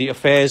the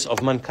affairs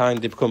of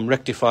mankind, they become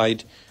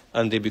rectified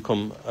and they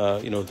become,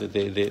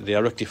 they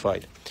are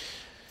rectified.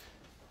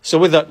 So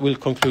with that, we'll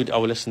conclude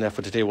our lesson there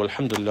for today.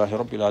 Walhamdulillahi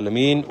Rabbil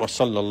Alameen. Wa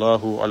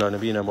sallallahu ala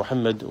nabiyyina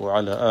Muhammad wa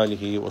ala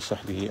alihi wa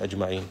sahbihi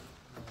ajma'in.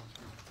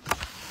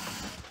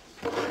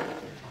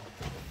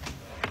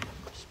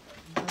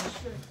 I've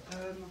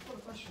got a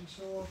question.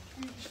 So,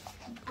 can you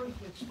just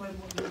briefly explain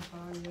what you mean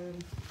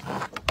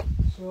by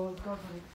so al-Qadr